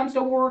when it comes to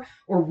horror,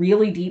 or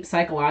really deep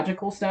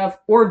psychological stuff,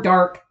 or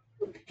dark.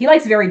 He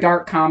likes very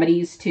dark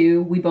comedies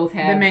too. We both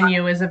have The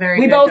Menu is a very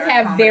we good both dark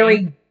have comedy.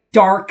 very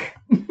dark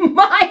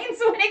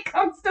minds when it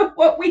comes to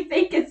what we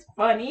think is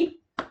funny.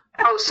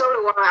 Oh, so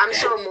do I. I'm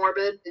so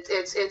morbid.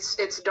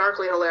 It's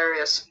darkly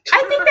hilarious.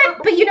 I think that,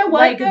 but you know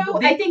what, though?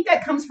 I think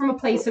that comes from a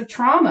place of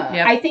trauma.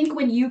 Yep. I think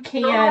when you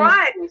can...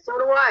 So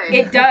do I.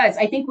 It does.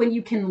 I think when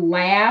you can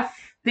laugh...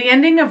 The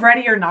ending of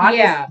Ready or Not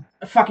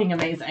is fucking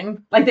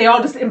amazing. Like, they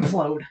all just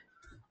implode.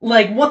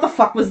 Like, what the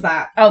fuck was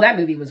that? Oh, that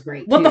movie was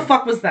great, What the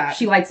fuck was that?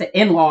 She likes it.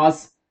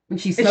 In-laws. When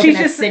she's smoking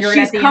a cigarette.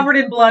 She's covered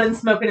in blood and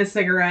smoking a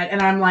cigarette,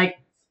 and I'm like,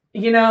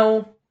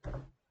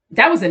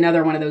 That was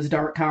another one of those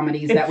dark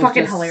comedies It's that was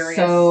fucking just hilarious.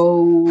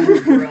 so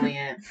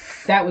brilliant.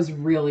 That was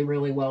really,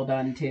 really well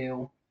done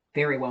too.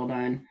 Very well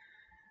done.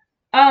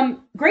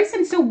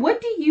 Grayson, so what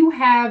do you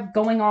have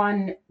going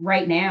on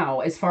right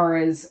now as far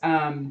as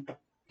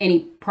any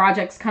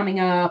projects coming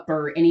up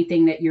or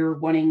anything that you're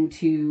wanting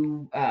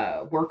to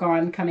work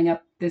on coming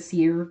up this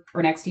year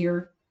or next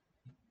year?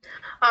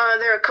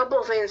 There are a couple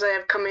of things I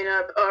have coming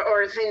up,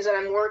 or things that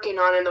I'm working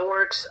on in the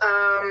works.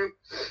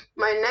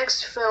 My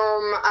next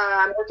film,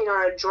 I'm working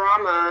on a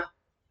drama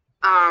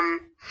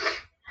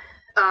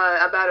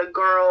about a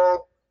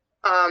girl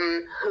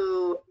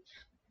who.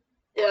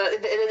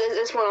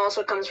 This one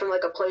also comes from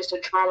like a place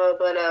of trauma,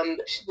 but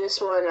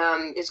this one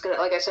is gonna,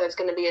 like I said, it's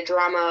gonna be a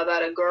drama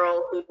about a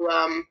girl who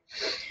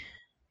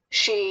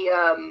she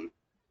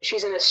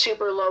she's in a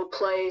super low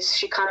place.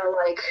 She kind of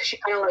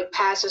like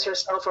passes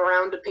herself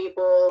around to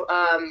people.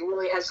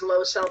 Really has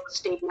low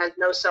self-esteem, has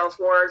no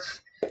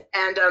self-worth,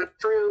 and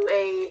through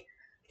a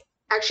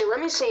actually, let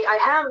me see. I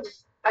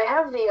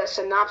have the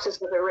synopsis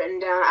of it written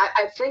down.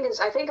 I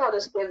think I'll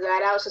just give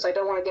that out since I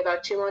don't want to give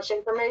out too much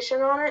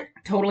information on it.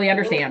 Totally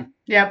understand.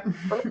 Yep.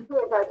 Let me see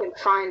if I can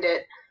find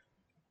it.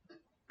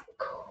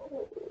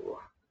 Cool.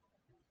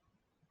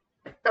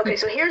 Okay,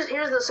 so here's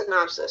the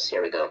synopsis.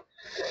 Here we go.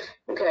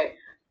 Okay.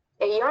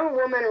 A young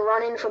woman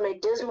running from a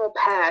dismal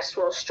past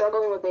while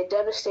struggling with a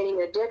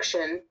devastating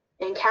addiction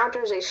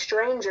encounters a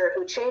stranger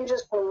who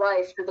changes her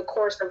life through the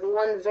course of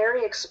one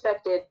very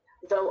expected,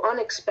 though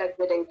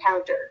unexpected,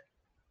 encounter.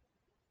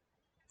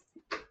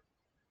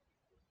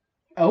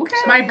 Okay.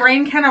 My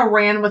brain kind of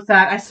ran with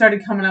that. I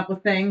started coming up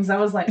with things. I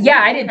was like,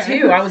 Yeah, I did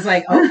too. I was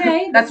like,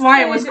 okay. That's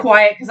why it was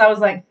quiet, because I was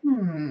like,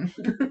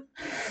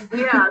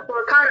 Yeah,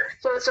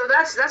 so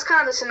that's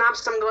kind of the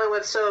synopsis I'm going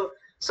with. So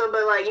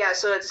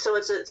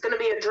it's gonna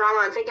be a drama.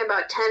 I'm thinking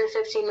about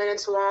 10-15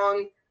 minutes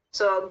long.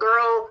 So a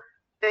girl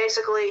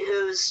basically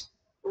who's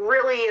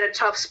really in a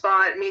tough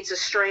spot meets a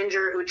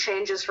stranger who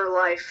changes her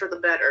life for the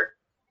better.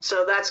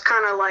 So that's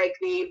kind of like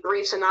the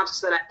brief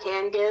synopsis that I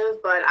can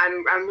give, but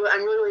I'm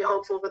really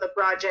hopeful for the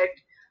project.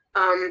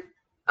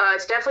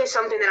 It's definitely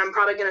something that I'm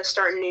probably going to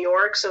start in New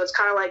York, so it's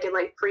kind of like in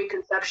like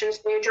pre-conception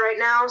stage right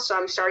now. So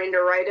I'm starting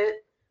to write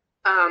it.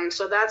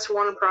 So that's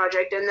one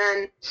project, and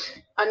then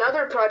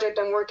another project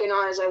I'm working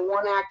on is a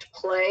one-act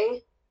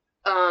play.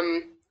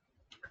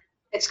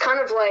 It's kind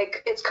of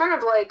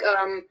like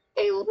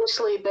a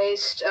loosely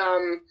based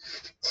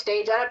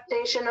stage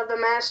adaptation of The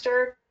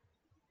Master.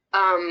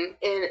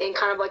 In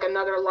kind of like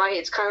another light.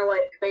 It's kind of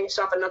like based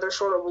off another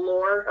sort of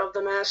lore of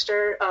the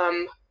Master,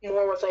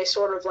 more with a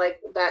sort of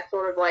like that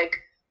sort of like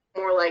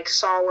more like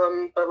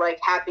solemn but like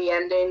happy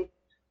ending,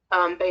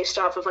 based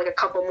off of like a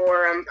couple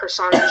more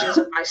personages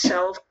of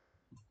myself.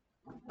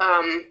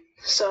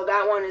 So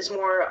that one is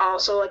more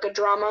also like a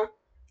drama.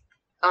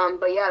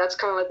 But yeah, that's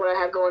kind of like what I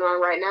have going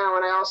on right now,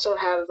 and I also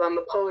have a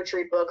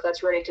poetry book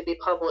that's ready to be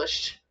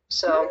published.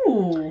 So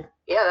ooh.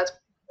 Yeah, that's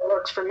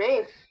works for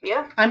me.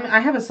 Yeah. I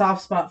have a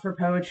soft spot for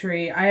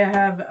poetry. I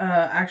have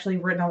actually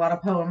written a lot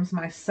of poems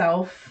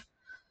myself.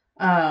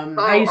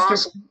 I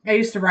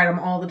used to write them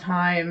all the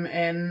time,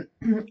 and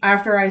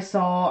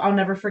I'll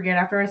never forget,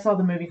 after I saw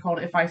the movie called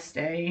If I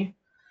Stay,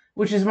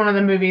 which is one of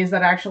the movies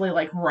that actually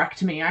like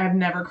wrecked me. I have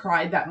never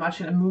cried that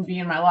much in a movie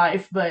in my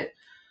life, but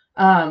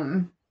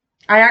I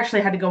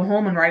actually had to go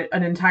home and write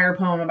an entire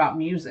poem about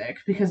music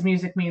because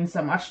music means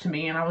so much to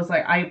me, and I was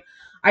like,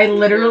 I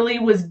literally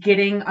was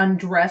getting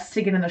undressed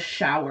to get in the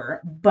shower,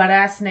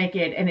 butt-ass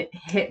naked, and it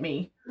hit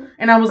me.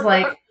 And I was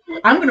like,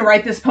 I'm going to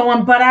write this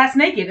poem butt-ass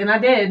naked, and I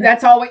did.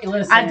 That's all what you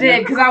listen. I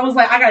did, because I was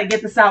like, I got to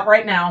get this out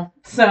right now.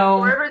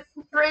 So wherever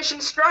inspiration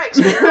strikes.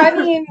 I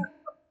mean,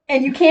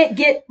 and you can't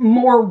get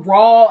more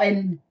raw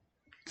and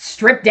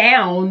stripped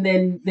down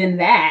than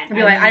that. I'd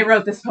be like, I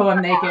wrote this poem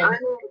naked.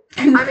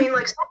 I mean,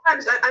 like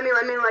sometimes, I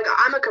mean, like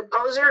I'm a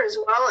composer as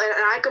well, and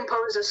I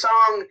composed a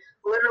song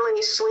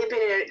literally sleeping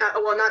in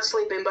well, not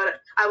sleeping, but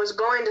I was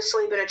going to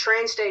sleep in a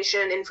train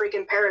station in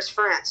freaking Paris,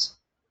 France.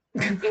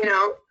 You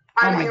know,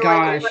 Oh my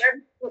gosh.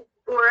 Like,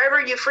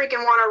 wherever you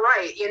freaking want to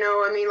write, you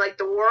know, I mean, like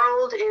the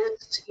world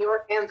is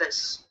your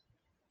canvas.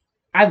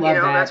 I love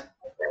You know, that.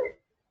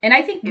 And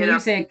I think You know?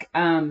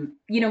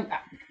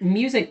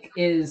 music,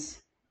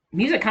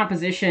 music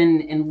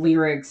composition and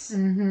lyrics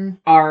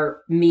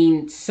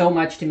mean so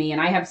much to me.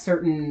 And I have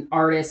certain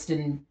artists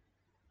and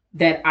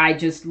that I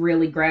just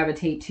really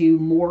gravitate to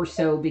more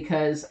so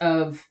because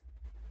of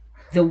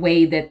the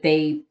way that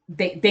they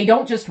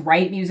don't just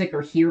write music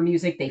or hear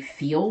music, they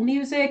feel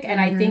music.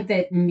 And I think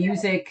that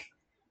music,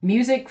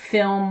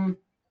 film,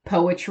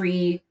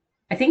 poetry,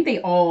 I think they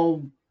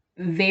all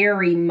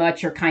very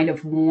much are kind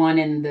of one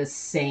and the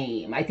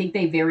same. I think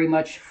they very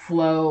much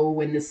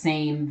flow in the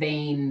same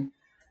vein,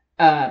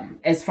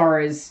 as far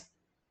as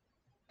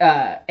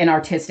an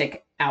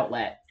artistic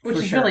outlet. Which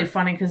is really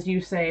funny because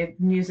you say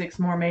music's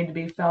more made to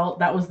be felt.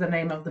 That was the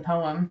name of the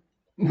poem.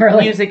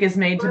 Really? Music is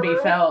made to be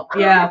felt.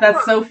 Yeah,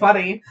 that's so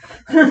funny.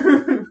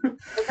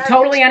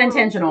 Totally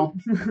unintentional.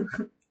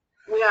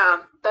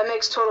 Yeah, that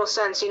makes total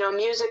sense. You know,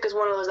 music is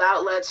one of those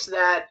outlets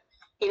that,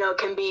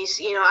 can be,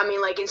 I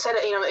mean, like, instead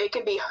of, it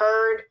can be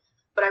heard,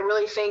 but I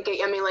really think,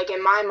 I mean, like,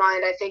 in my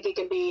mind, I think it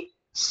can be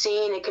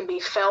seen, it can be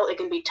felt, it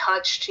can be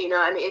touched,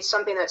 I mean, it's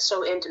something that's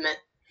so intimate.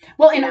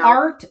 Well, in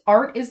art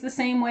is the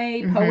same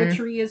way. Mhm.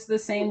 Poetry is the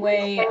same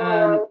way.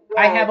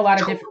 I have a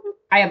lot of different.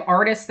 I have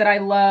artists that I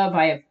love.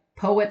 I have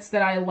poets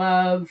that I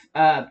love.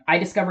 I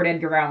discovered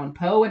Edgar Allan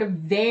Poe at a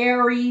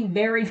very,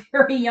 very,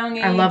 very young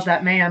age. I love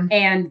that man.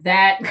 And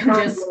that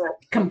just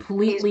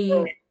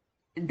completely,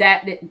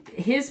 that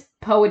his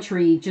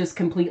poetry just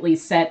completely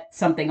set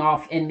something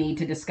off in me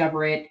to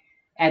discover it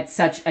at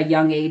such a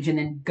young age, and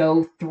then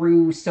go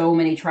through so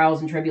many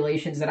trials and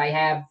tribulations that I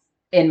have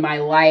in my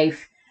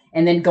life,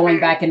 and then going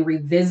back and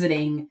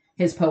revisiting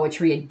his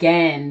poetry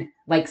again,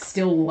 like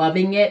still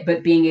loving it,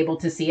 but being able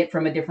to see it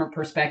from a different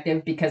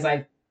perspective because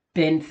I've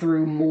been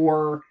through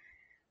more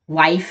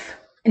life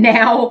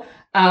now.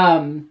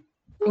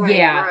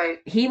 Right.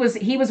 He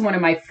was one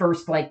of my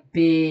first like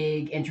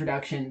big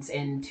introductions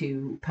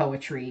into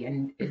poetry,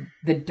 and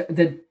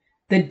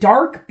the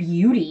dark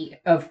beauty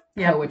of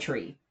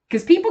poetry.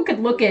 Because people could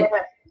look at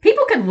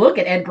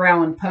Edgar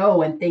Allan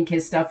Poe and think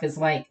his stuff is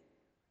like,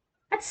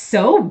 that's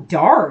so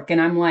dark, and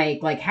I'm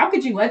like how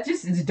could you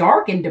it's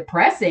dark and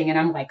depressing, and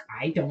I'm like,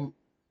 I don't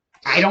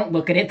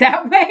look at it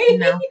that way.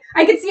 No.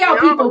 I could see how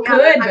people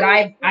could, but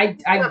I I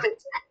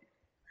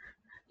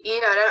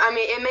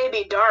mean, it may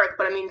be dark,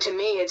 but I mean, to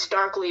me, it's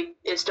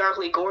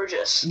darkly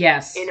gorgeous.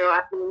 Yes. I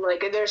mean,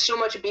 like, there's so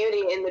much beauty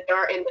in the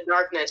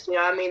darkness.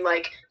 I mean,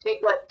 like,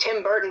 take like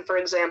Tim Burton, for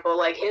example.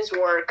 Like, his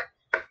work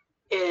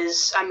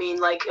is, I mean,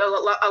 like, a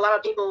lot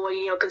of people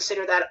will,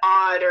 consider that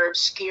odd or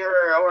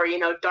obscure or,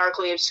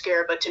 darkly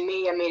obscure. But to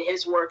me, I mean,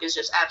 his work is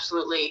just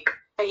absolutely,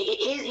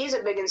 he's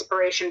a big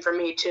inspiration for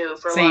me too,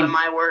 for a lot of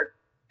my work.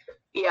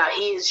 Yeah,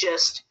 he's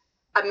just,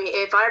 I mean,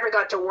 if I ever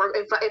got to work,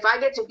 if I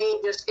get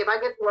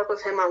to work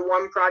with him on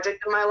one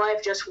project in my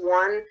life, just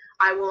one,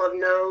 I will have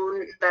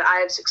known that I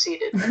have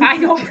succeeded. I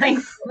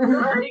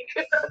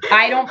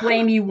don't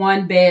blame you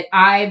one bit.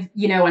 And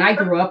I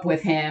grew up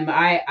with him.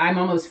 I'm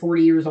almost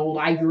 40 years old.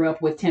 I grew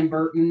up with Tim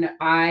Burton.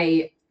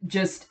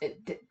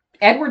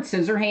 Edward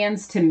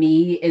Scissorhands to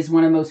me is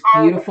one of the most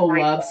beautiful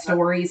love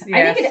stories.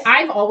 Yes.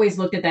 I've always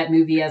looked at that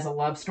movie as a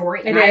love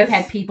story, and I've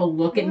had people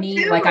look at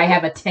me like I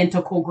have a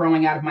tentacle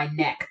growing out of my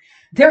neck.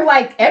 They're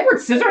like, Edward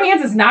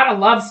Scissorhands is not a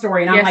love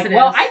story. And I'm like,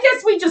 well, I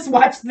guess we just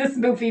watched this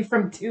movie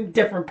from two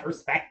different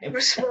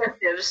perspectives.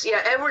 Yeah,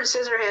 Edward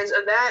Scissorhands,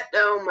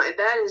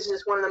 that is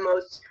just one of the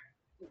most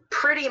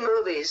pretty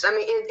movies. I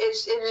mean, it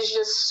is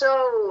just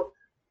so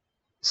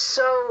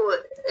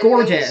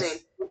gorgeous. Amazing.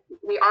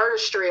 The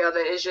artistry of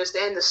it is just,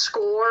 and the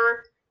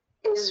score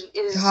is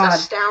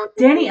astounding.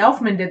 Danny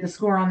Elfman did the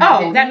score on that.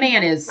 Oh, that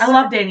man is. I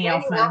love Danny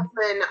Elfman.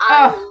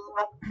 I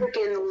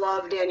freaking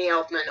love Danny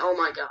Elfman. Oh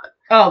my god.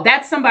 Oh,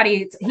 that's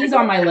somebody. He's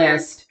on my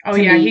list. Oh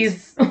yeah,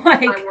 he's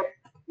like,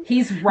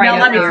 he's right. Now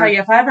let me there. tell you,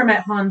 if I ever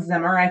met Hans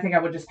Zimmer, I think I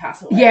would just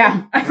pass away.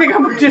 Yeah, I think I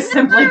would just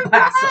simply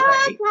pass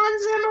away.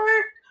 Hans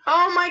Zimmer.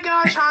 Oh my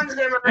gosh, Hans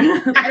Zimmer.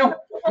 I don't,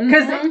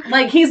 because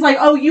like he's like,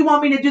 oh, you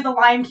want me to do the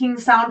Lion King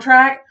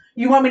soundtrack?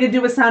 You want me to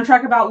do a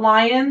soundtrack about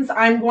lions?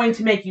 I'm going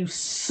to make you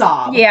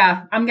sob.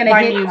 Yeah, I'm gonna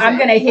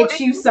hit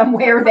you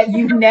somewhere that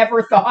you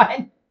never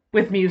thought.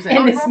 With music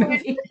in this movie.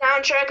 The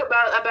soundtrack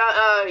about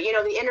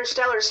the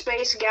interstellar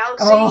space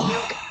galaxy.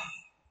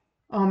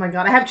 Oh my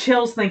god, I have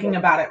chills thinking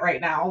about it right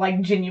now,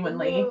 like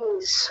genuinely.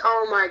 Please.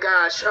 Oh my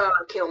gosh,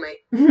 kill me.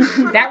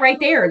 That right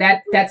there,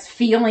 that's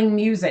feeling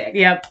music.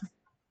 Yep.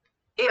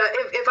 Yeah,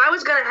 if I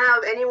was gonna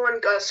have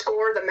anyone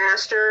score the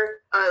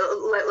master,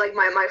 like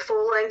my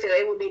full length,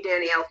 it would be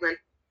Danny Elfman.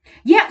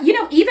 Yeah,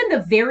 even the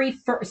very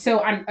first.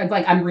 So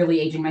I'm really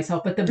aging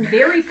myself, but the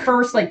very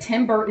first, like,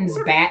 Tim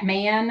Burton's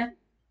Batman.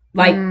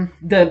 Like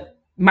the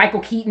Michael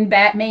Keaton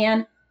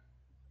Batman.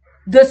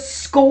 The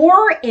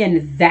score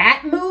in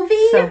that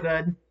movie. So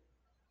good.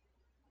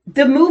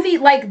 The movie,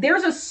 like,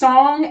 there's a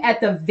song at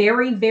the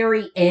very,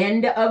 very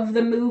end of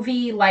the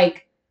movie,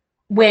 like,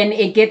 when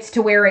it gets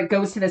to where it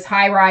goes to this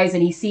high rise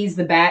and he sees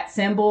the bat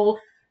symbol.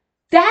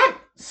 That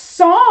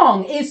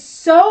song is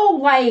so,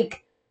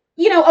 like,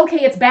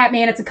 okay, it's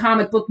Batman, it's a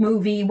comic book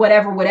movie,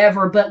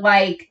 whatever, but,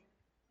 like,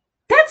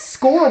 that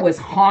score was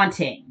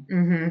haunting.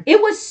 Mm-hmm. It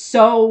was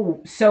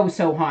so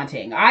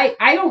haunting. I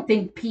don't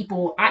think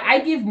people, I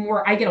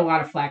get a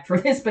lot of flack for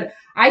this, but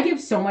I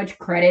give so much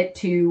credit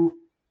to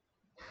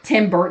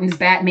Tim Burton's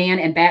Batman,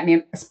 and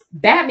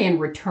Batman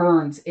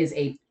Returns is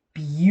a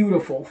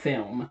beautiful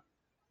film.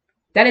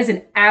 That is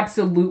an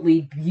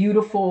absolutely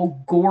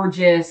beautiful,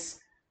 gorgeous,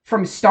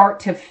 from start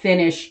to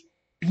finish,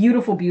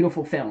 beautiful,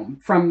 beautiful film.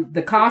 From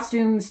the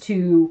costumes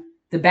to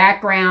the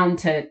background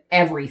to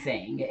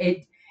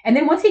everything. And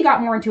then once he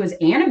got more into his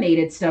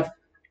animated stuff,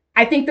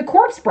 I think The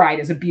Corpse Bride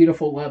is a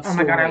beautiful love story. Oh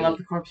my god, I love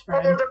The Corpse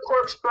Bride. Oh, The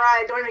Corpse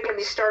Bride. Don't even get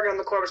me started on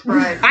The Corpse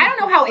Bride. I don't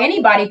know how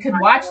anybody could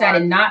watch that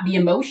and not be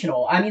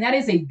emotional. I mean, that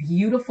is a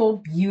beautiful,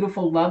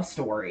 beautiful love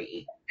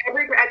story.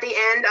 At the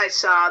end, I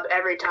sob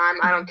every time.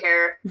 I don't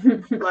care.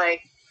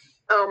 Like,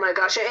 oh my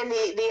gosh. And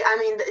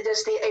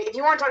if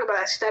you want to talk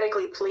about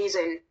aesthetically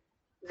pleasing,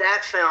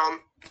 that film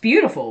It's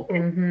beautiful.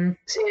 Mm-hmm.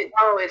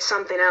 It's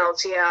something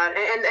else, yeah. And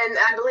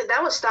I believe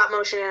that was stop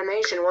motion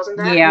animation, wasn't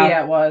that?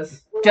 Yeah. It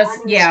was.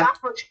 Stop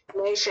motion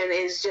animation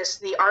is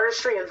just the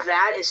artistry of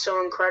that is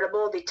so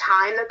incredible. The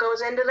time that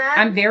goes into that.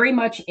 I'm very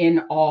much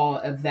in awe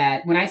of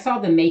that. When I saw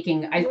the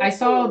making, I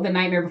saw The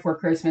Nightmare Before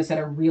Christmas at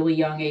a really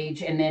young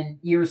age, and then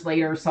years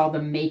later saw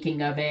the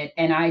making of it,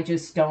 and I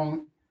just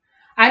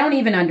I don't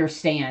even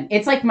understand.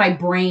 It's like my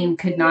brain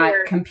could not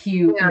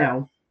compute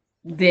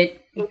that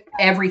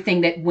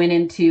everything that went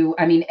into,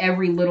 I mean,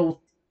 every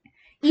little,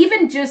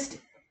 even just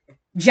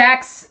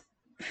Jack's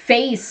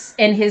face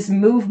and his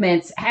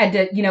movements had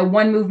to,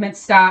 one movement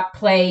stop,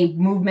 play,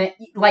 movement.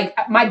 Like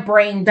my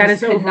brain That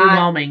just is could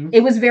overwhelming.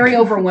 It was very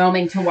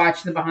overwhelming to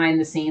watch the behind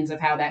the scenes of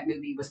how that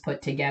movie was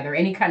put together.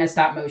 Any kind of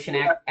stop motion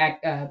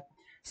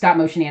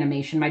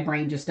animation, my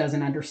brain just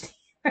doesn't understand.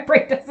 My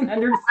brain doesn't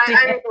understand.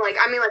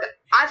 I mean,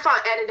 I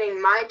thought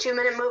editing my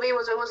 2-minute movie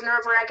was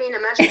nerve wracking.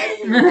 Imagine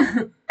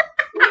editing.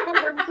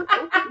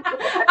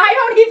 I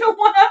don't even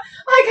want to.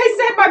 Like I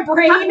said, my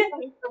brain.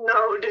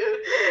 No, dude.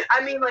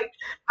 I mean,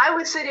 I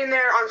was sitting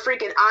there on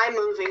freaking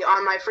iMovie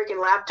on my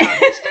freaking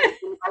laptop.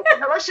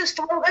 And, let's just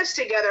throw this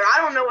together. I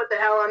don't know what the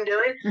hell I'm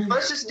doing.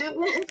 Let's just do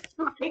this.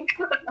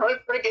 I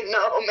freaking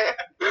know, man.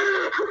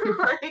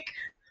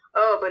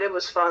 Oh, but it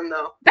was fun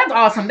though. That's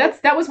awesome.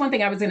 That was one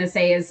thing I was gonna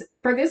say is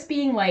for this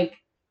being like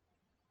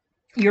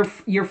your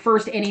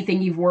first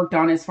anything you've worked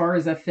on as far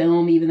as a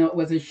film, even though it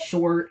was a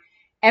short,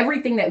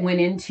 everything that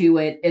went into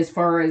it as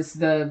far as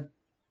the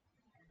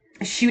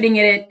shooting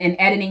it and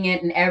editing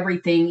it and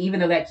everything, even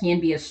though that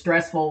can be a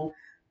stressful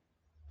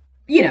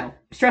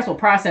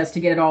process to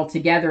get it all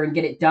together and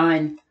get it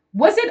done.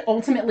 Was it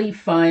ultimately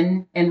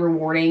fun and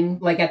rewarding?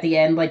 Like at the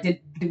end,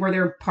 like were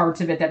there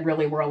parts of it that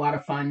really were a lot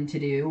of fun to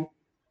do?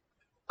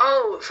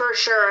 Oh, for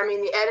sure. I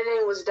mean, the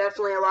editing was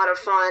definitely a lot of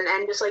fun,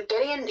 and just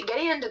getting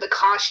into the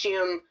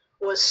costume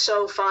was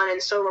so fun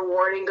and so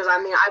rewarding. Because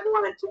I mean, I've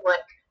wanted to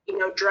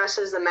dress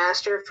as the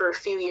master for a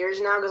few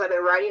years now because I've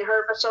been writing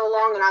her for so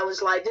long, and I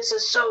was like, this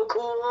is so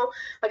cool.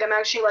 Like I'm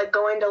actually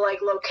going to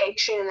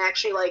location and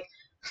actually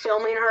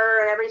filming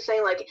her and everything.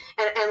 And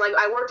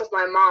I worked with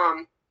my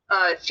mom.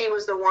 She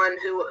was the one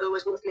who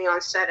was with me on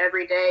set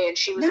every day, and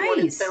she was the one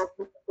who filmed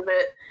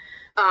it.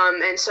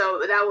 And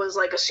so that was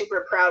a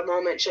super proud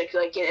moment.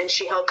 And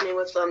she helped me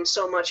with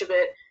so much of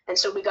it, and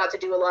so we got to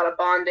do a lot of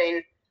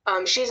bonding.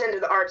 She's into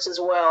the arts as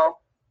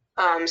well,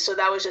 so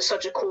that was just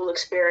such a cool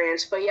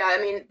experience. But yeah, I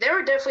mean, there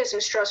were definitely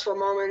some stressful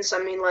moments. I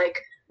mean,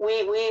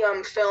 we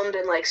filmed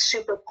in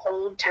super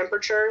cold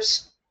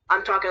temperatures.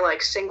 I'm talking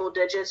single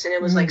digits, and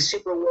it was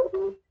super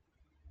windy.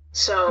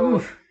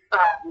 So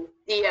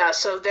yeah,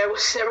 so there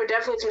were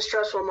definitely some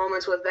stressful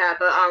moments with that,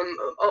 but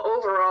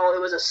overall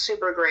it was a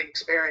super great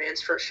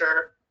experience for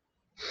sure.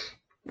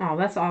 Oh,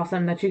 that's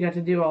awesome that you got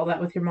to do all that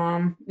with your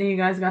mom. And you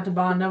guys got to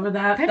bond over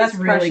that. That's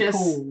really precious.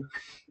 Cool.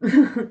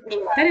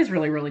 That is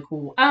really, really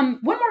cool. One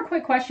more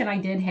quick question I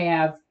did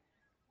have.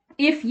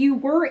 If you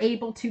were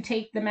able to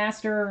take the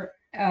master,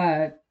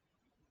 if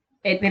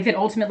it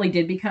ultimately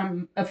did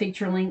become a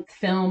feature-length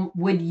film,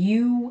 would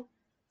you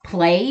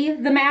play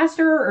the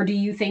master, or do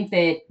you think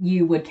that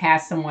you would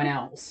cast someone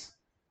else?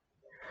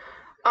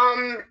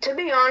 To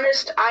be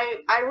honest,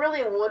 I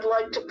really would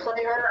like to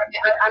play her.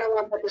 I don't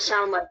want that to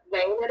sound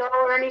vain at all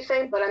or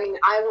anything, but I mean,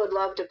 I would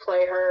love to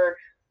play her.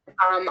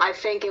 I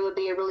think it would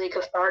be a really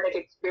cathartic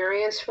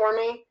experience for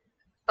me.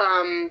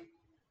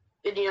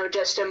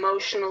 Just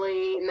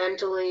emotionally,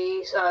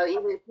 mentally,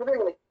 even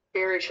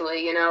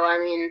spiritually, I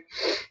mean,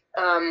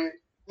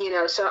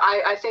 so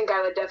I think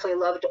I would definitely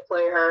love to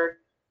play her.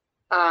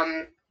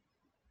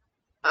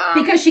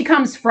 Because she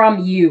comes from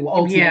you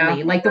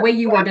ultimately, like the way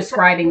you were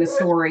describing the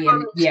story,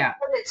 and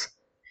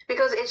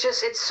because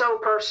it's so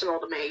personal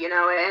to me, and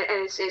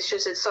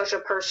it's such a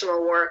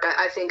personal work.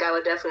 I think I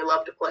would definitely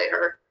love to play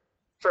her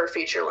for a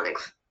feature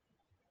length.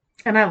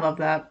 And I love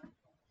that.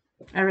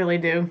 I really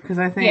do, because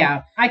I think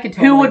I could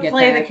totally who would get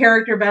play that. the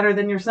character better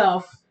than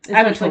yourself?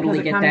 I would totally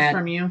get it comes that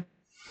from you.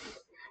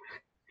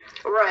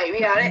 Right,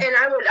 yeah, and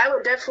I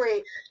would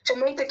definitely, to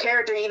make the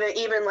character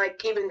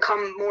even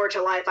come more to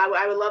life.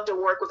 I would love to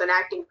work with an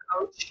acting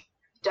coach,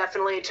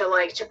 definitely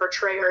to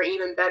portray her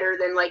even better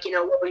than what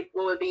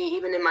would be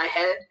even in my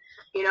head.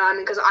 I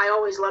mean, because I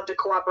always love to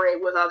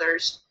cooperate with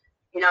others.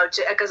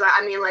 Because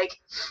I mean,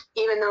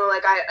 even though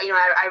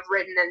I've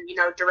written and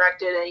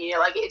directed and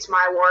it's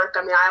my work.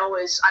 I mean, I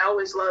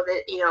always love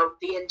it.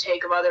 The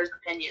intake of others'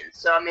 opinions.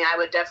 So I mean, I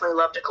would definitely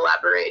love to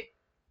collaborate.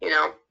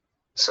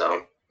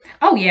 So.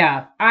 Oh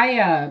yeah,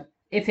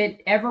 if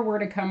it ever were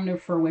to come to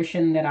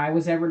fruition that I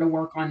was ever to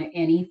work on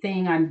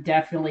anything, I'm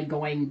definitely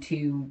going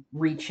to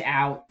reach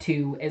out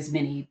to as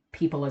many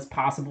people as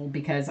possible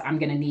because I'm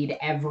going to need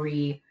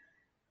every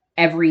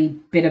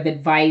bit of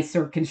advice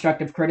or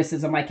constructive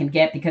criticism I can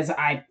get because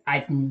I'd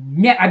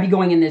be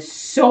going in this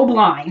so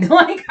blind.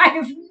 Like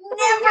I've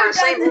never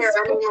done this.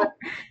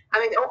 I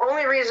mean, the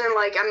only reason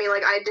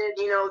I did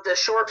the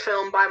short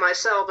film by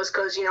myself is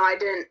because I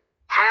didn't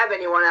have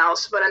anyone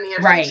else. But I mean,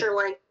 a feature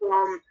length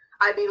film,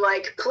 I'd be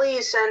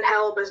please send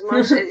help as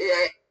much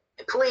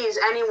please,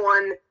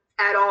 anyone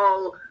at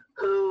all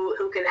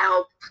who can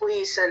help,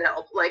 please send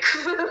help. Like,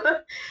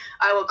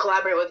 I will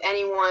collaborate with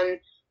anyone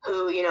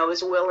who,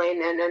 is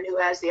willing and who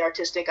has the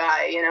artistic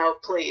eye,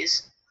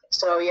 please.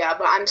 So yeah,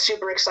 but I'm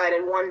super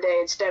excited. One day,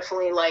 it's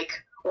definitely like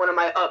one of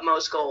my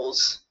utmost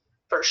goals,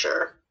 for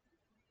sure.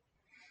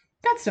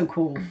 That's so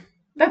cool.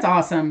 That's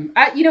awesome.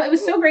 It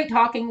was so great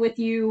talking with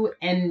you,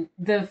 and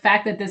the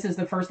fact that this is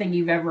the first thing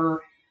you've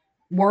ever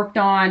worked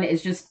on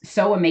is just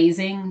so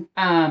amazing.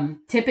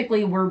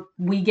 Typically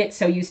we get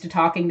so used to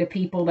talking to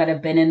people that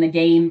have been in the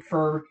game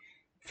for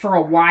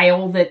a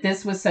while that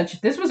this was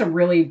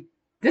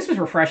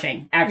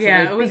refreshing, actually.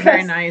 Yeah, it was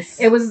very nice.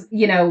 It was,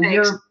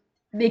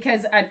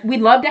 because we'd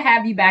love to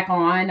have you back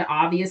on,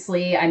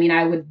 obviously. I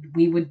mean,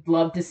 we would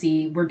love to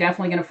see, we're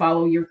definitely going to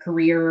follow your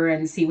career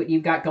and see what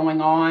you've got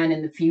going on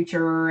in the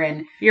future.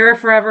 And you're a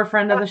forever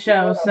friend of the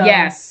show. So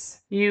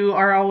yes, you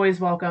are always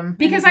welcome.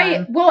 Because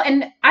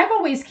and I've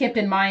always kept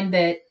in mind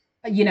that,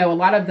 a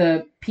lot of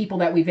the people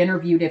that we've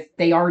interviewed, if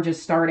they are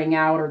just starting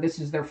out or this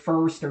is their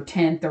first or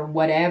 10th or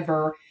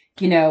whatever,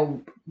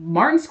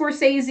 Martin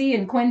Scorsese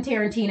and Quentin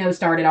Tarantino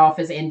started off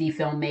as indie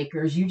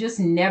filmmakers. You just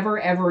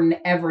never, ever,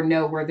 ever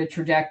know where the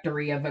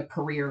trajectory of a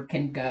career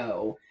can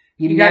go.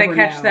 You got to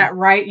catch that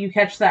right. You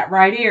catch that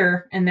right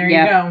ear, and there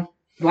you go.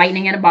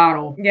 Lightning in a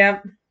bottle.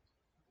 Yep.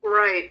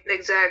 Right,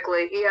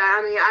 exactly. Yeah,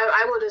 I mean,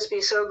 I will just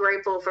be so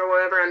grateful for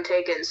whatever I'm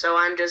taking. So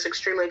I'm just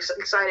extremely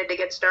excited to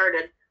get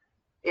started.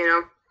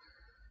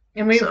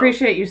 And we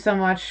appreciate you so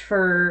much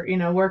for,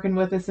 working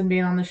with us and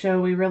being on the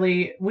show.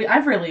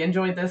 I've really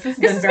enjoyed this. This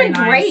has been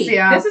nice. Great.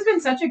 Yeah. This has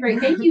been such a great.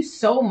 Thank you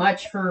so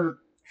much for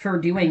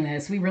doing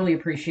this. We really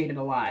appreciate it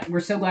a lot. We're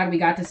so glad we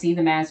got to see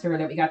the master,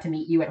 that we got to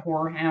meet you at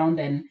Horror Hound,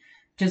 and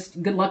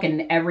just good luck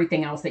in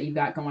everything else that you've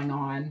got going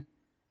on.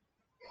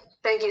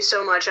 Thank you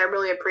so much. I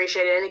really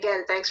appreciate it. And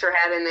again, thanks for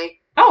having me.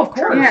 Oh, of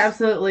course. Yeah,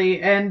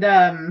 absolutely.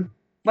 And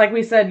like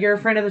we said, you're a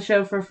friend of the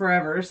show for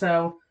forever.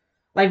 So,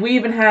 like, we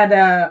even had,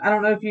 I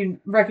don't know if you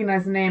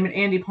recognize the name,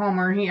 Andy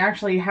Palmer. He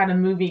actually had a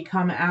movie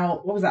come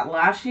out, what was that,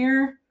 last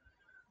year?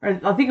 Or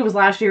I think it was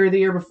last year or the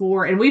year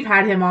before. And we've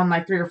had him on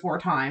like 3 or 4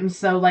 times.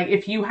 So, like,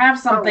 if you have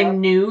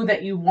something new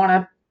that you want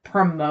to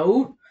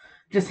promote,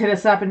 just hit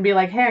us up and be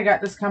like, hey, I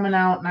got this coming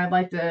out and I'd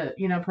like to,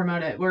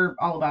 promote it. We're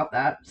all about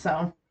that.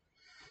 So.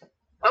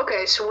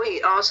 Okay,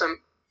 sweet. Awesome.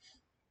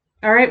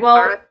 All right,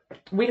 well,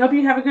 we hope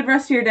you have a good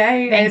rest of your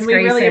day. Thanks, and we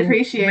Grayson. really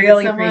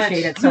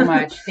appreciate it so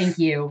much. Thank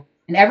you.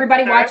 And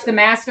everybody watch The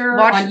Master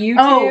on YouTube.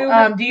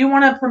 Oh, do you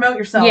want to promote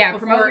yourself? Yeah,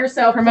 promote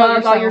yourself,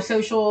 plug all your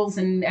socials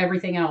and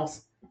everything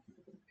else.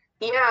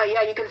 Yeah,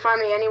 you can find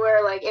me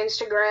anywhere like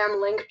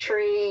Instagram,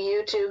 Linktree,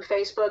 YouTube,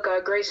 Facebook,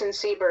 Grayson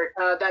Sebert.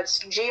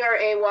 That's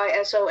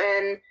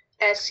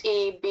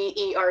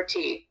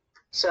GraysonSebert.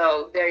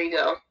 So there you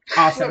go.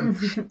 Awesome.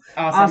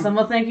 Awesome.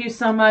 Well, thank you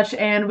so much,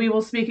 and we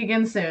will speak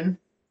again soon.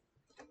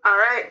 All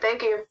right.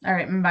 Thank you. All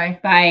right. Bye.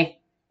 Bye.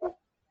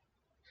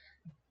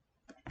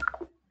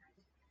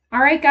 All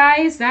right,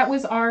 guys. That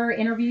was our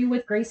interview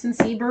with Grayson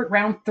Sebert.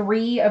 Round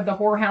 3 of the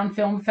Horror Hound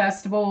Film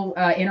Festival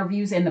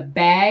interviews in the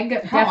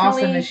bag. How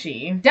awesome is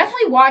she?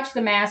 Definitely watch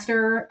The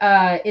Master.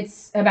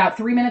 It's about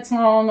 3 minutes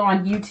long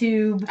on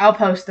YouTube. I'll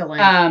post a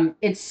link.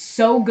 It's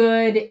so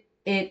good.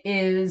 It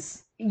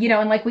is...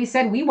 and like we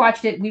said, we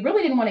watched it. We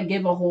really didn't want to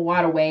give a whole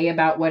lot away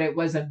about what it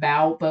was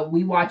about, but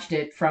we watched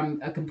it from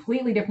a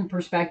completely different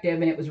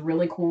perspective, and it was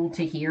really cool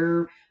to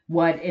hear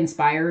what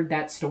inspired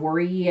that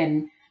story.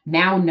 And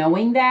now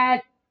knowing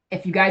that,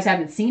 if you guys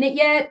haven't seen it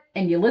yet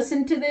and you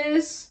listen to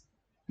this,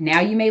 now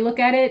you may look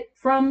at it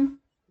from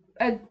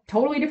a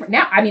totally different...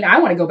 Now, I mean, I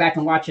want to go back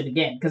and watch it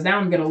again, because now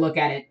I'm going to look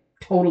at it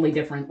totally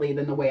differently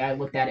than the way I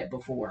looked at it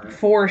before.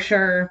 For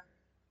sure.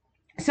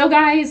 So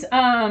guys,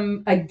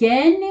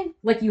 again,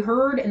 like you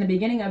heard in the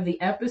beginning of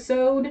the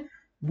episode,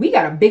 we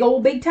got a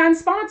big time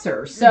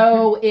sponsor.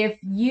 So if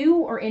you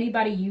or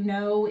anybody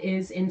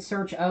is in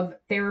search of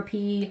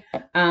therapy,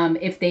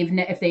 if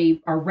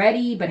they are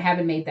ready but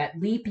haven't made that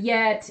leap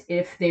yet,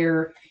 if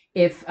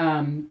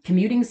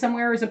commuting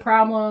somewhere is a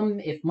problem,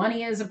 if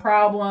money is a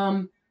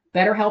problem,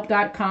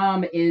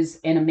 BetterHelp.com is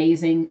an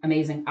amazing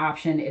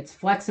option. It's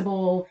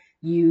flexible.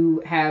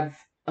 You have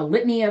a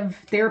litany of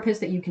therapists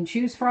that you can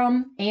choose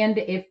from. And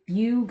if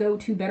you go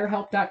to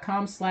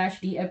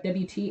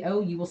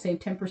betterhelp.com/DFWTO, you will save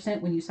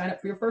 10% when you sign up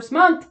for your first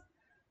month.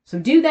 So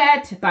do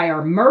that. Buy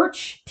our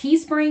merch,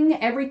 Teespring,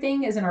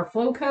 everything is in our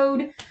flow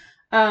code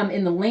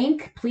in the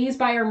link. Please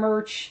buy our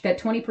merch. That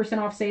 20%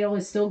 off sale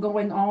is still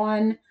going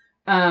on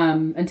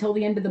until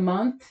the end of the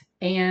month.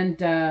 And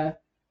yeah,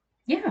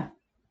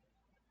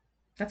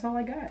 that's all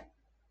I got.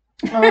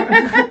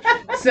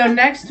 So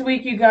next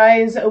week, you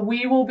guys,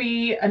 we will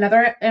be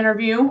another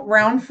interview,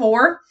 round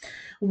 4.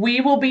 We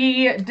will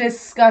be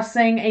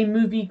discussing a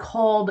movie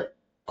called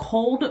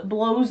Cold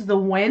Blows the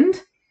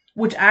Wind,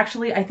 which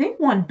actually I think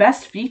won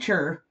Best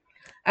Feature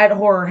at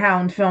Horror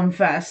Hound Film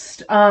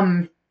Fest.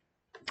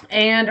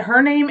 And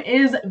her name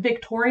is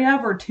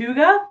Victoria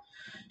Vertuga.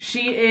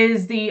 She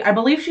is I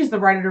believe she's the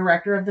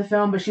writer-director of the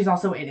film, but she's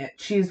also in it.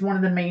 She's one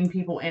of the main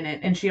people in it.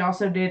 And she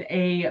also did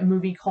a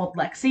movie called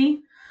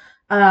Lexi.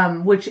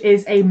 which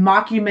is a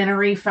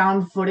mockumentary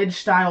found footage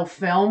style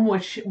film,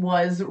 which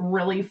was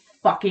really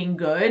fucking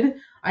good.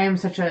 I am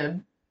such a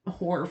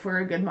whore for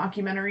a good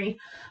mockumentary.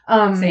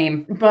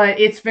 Same. But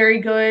it's very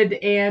good,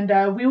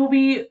 and we will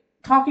be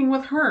talking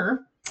with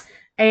her.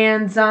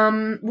 And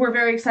we're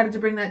very excited to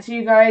bring that to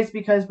you guys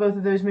because both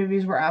of those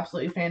movies were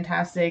absolutely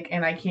fantastic,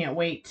 and I can't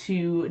wait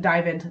to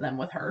dive into them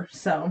with her.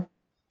 So,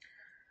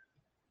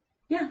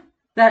 yeah,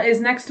 that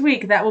is next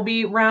week. That will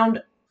be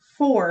round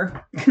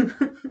 4.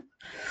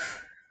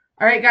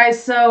 All right,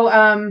 guys. So,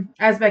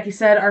 as Becky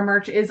said, our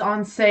merch is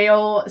on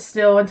sale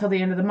still until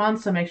the end of the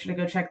month, so make sure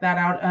to go check that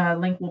out.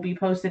 Link will be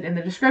posted in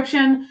the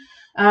description.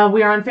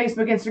 We are on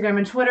Facebook, Instagram,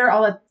 and Twitter,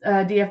 all at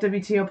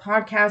DFWTO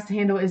Podcast. The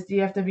handle is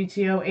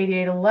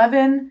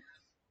DFWTO8811.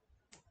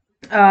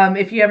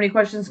 If you have any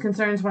questions,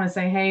 concerns, want to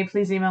say hey,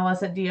 please email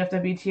us at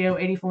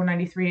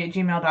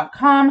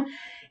dfwto8493@gmail.com.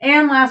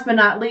 And last but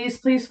not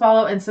least, please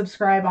follow and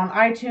subscribe on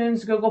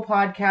iTunes, Google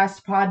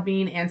Podcasts,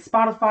 Podbean, and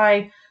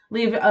Spotify.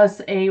 Leave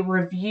us a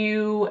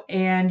review,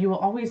 and you will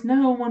always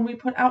know when we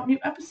put out new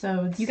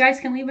episodes. You guys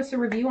can leave us a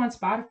review on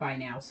Spotify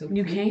now, so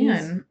you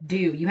can do.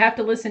 You have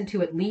to listen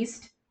to at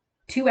least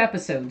 2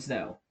 episodes,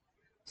 though.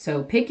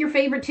 So pick your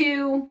favorite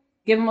 2,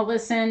 give them a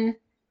listen,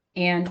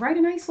 and write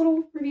a nice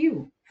little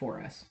review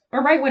for us.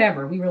 Or write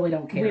whatever. We really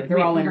don't care. They're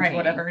all entertaining. Write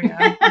whatever,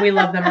 yeah. We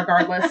love them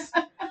regardless.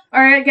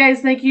 All right,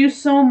 guys. Thank you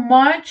so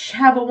much.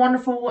 Have a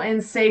wonderful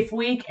and safe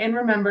week. And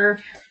remember,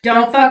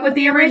 don't fuck with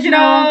the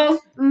original.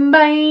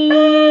 Bye.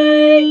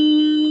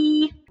 Bye.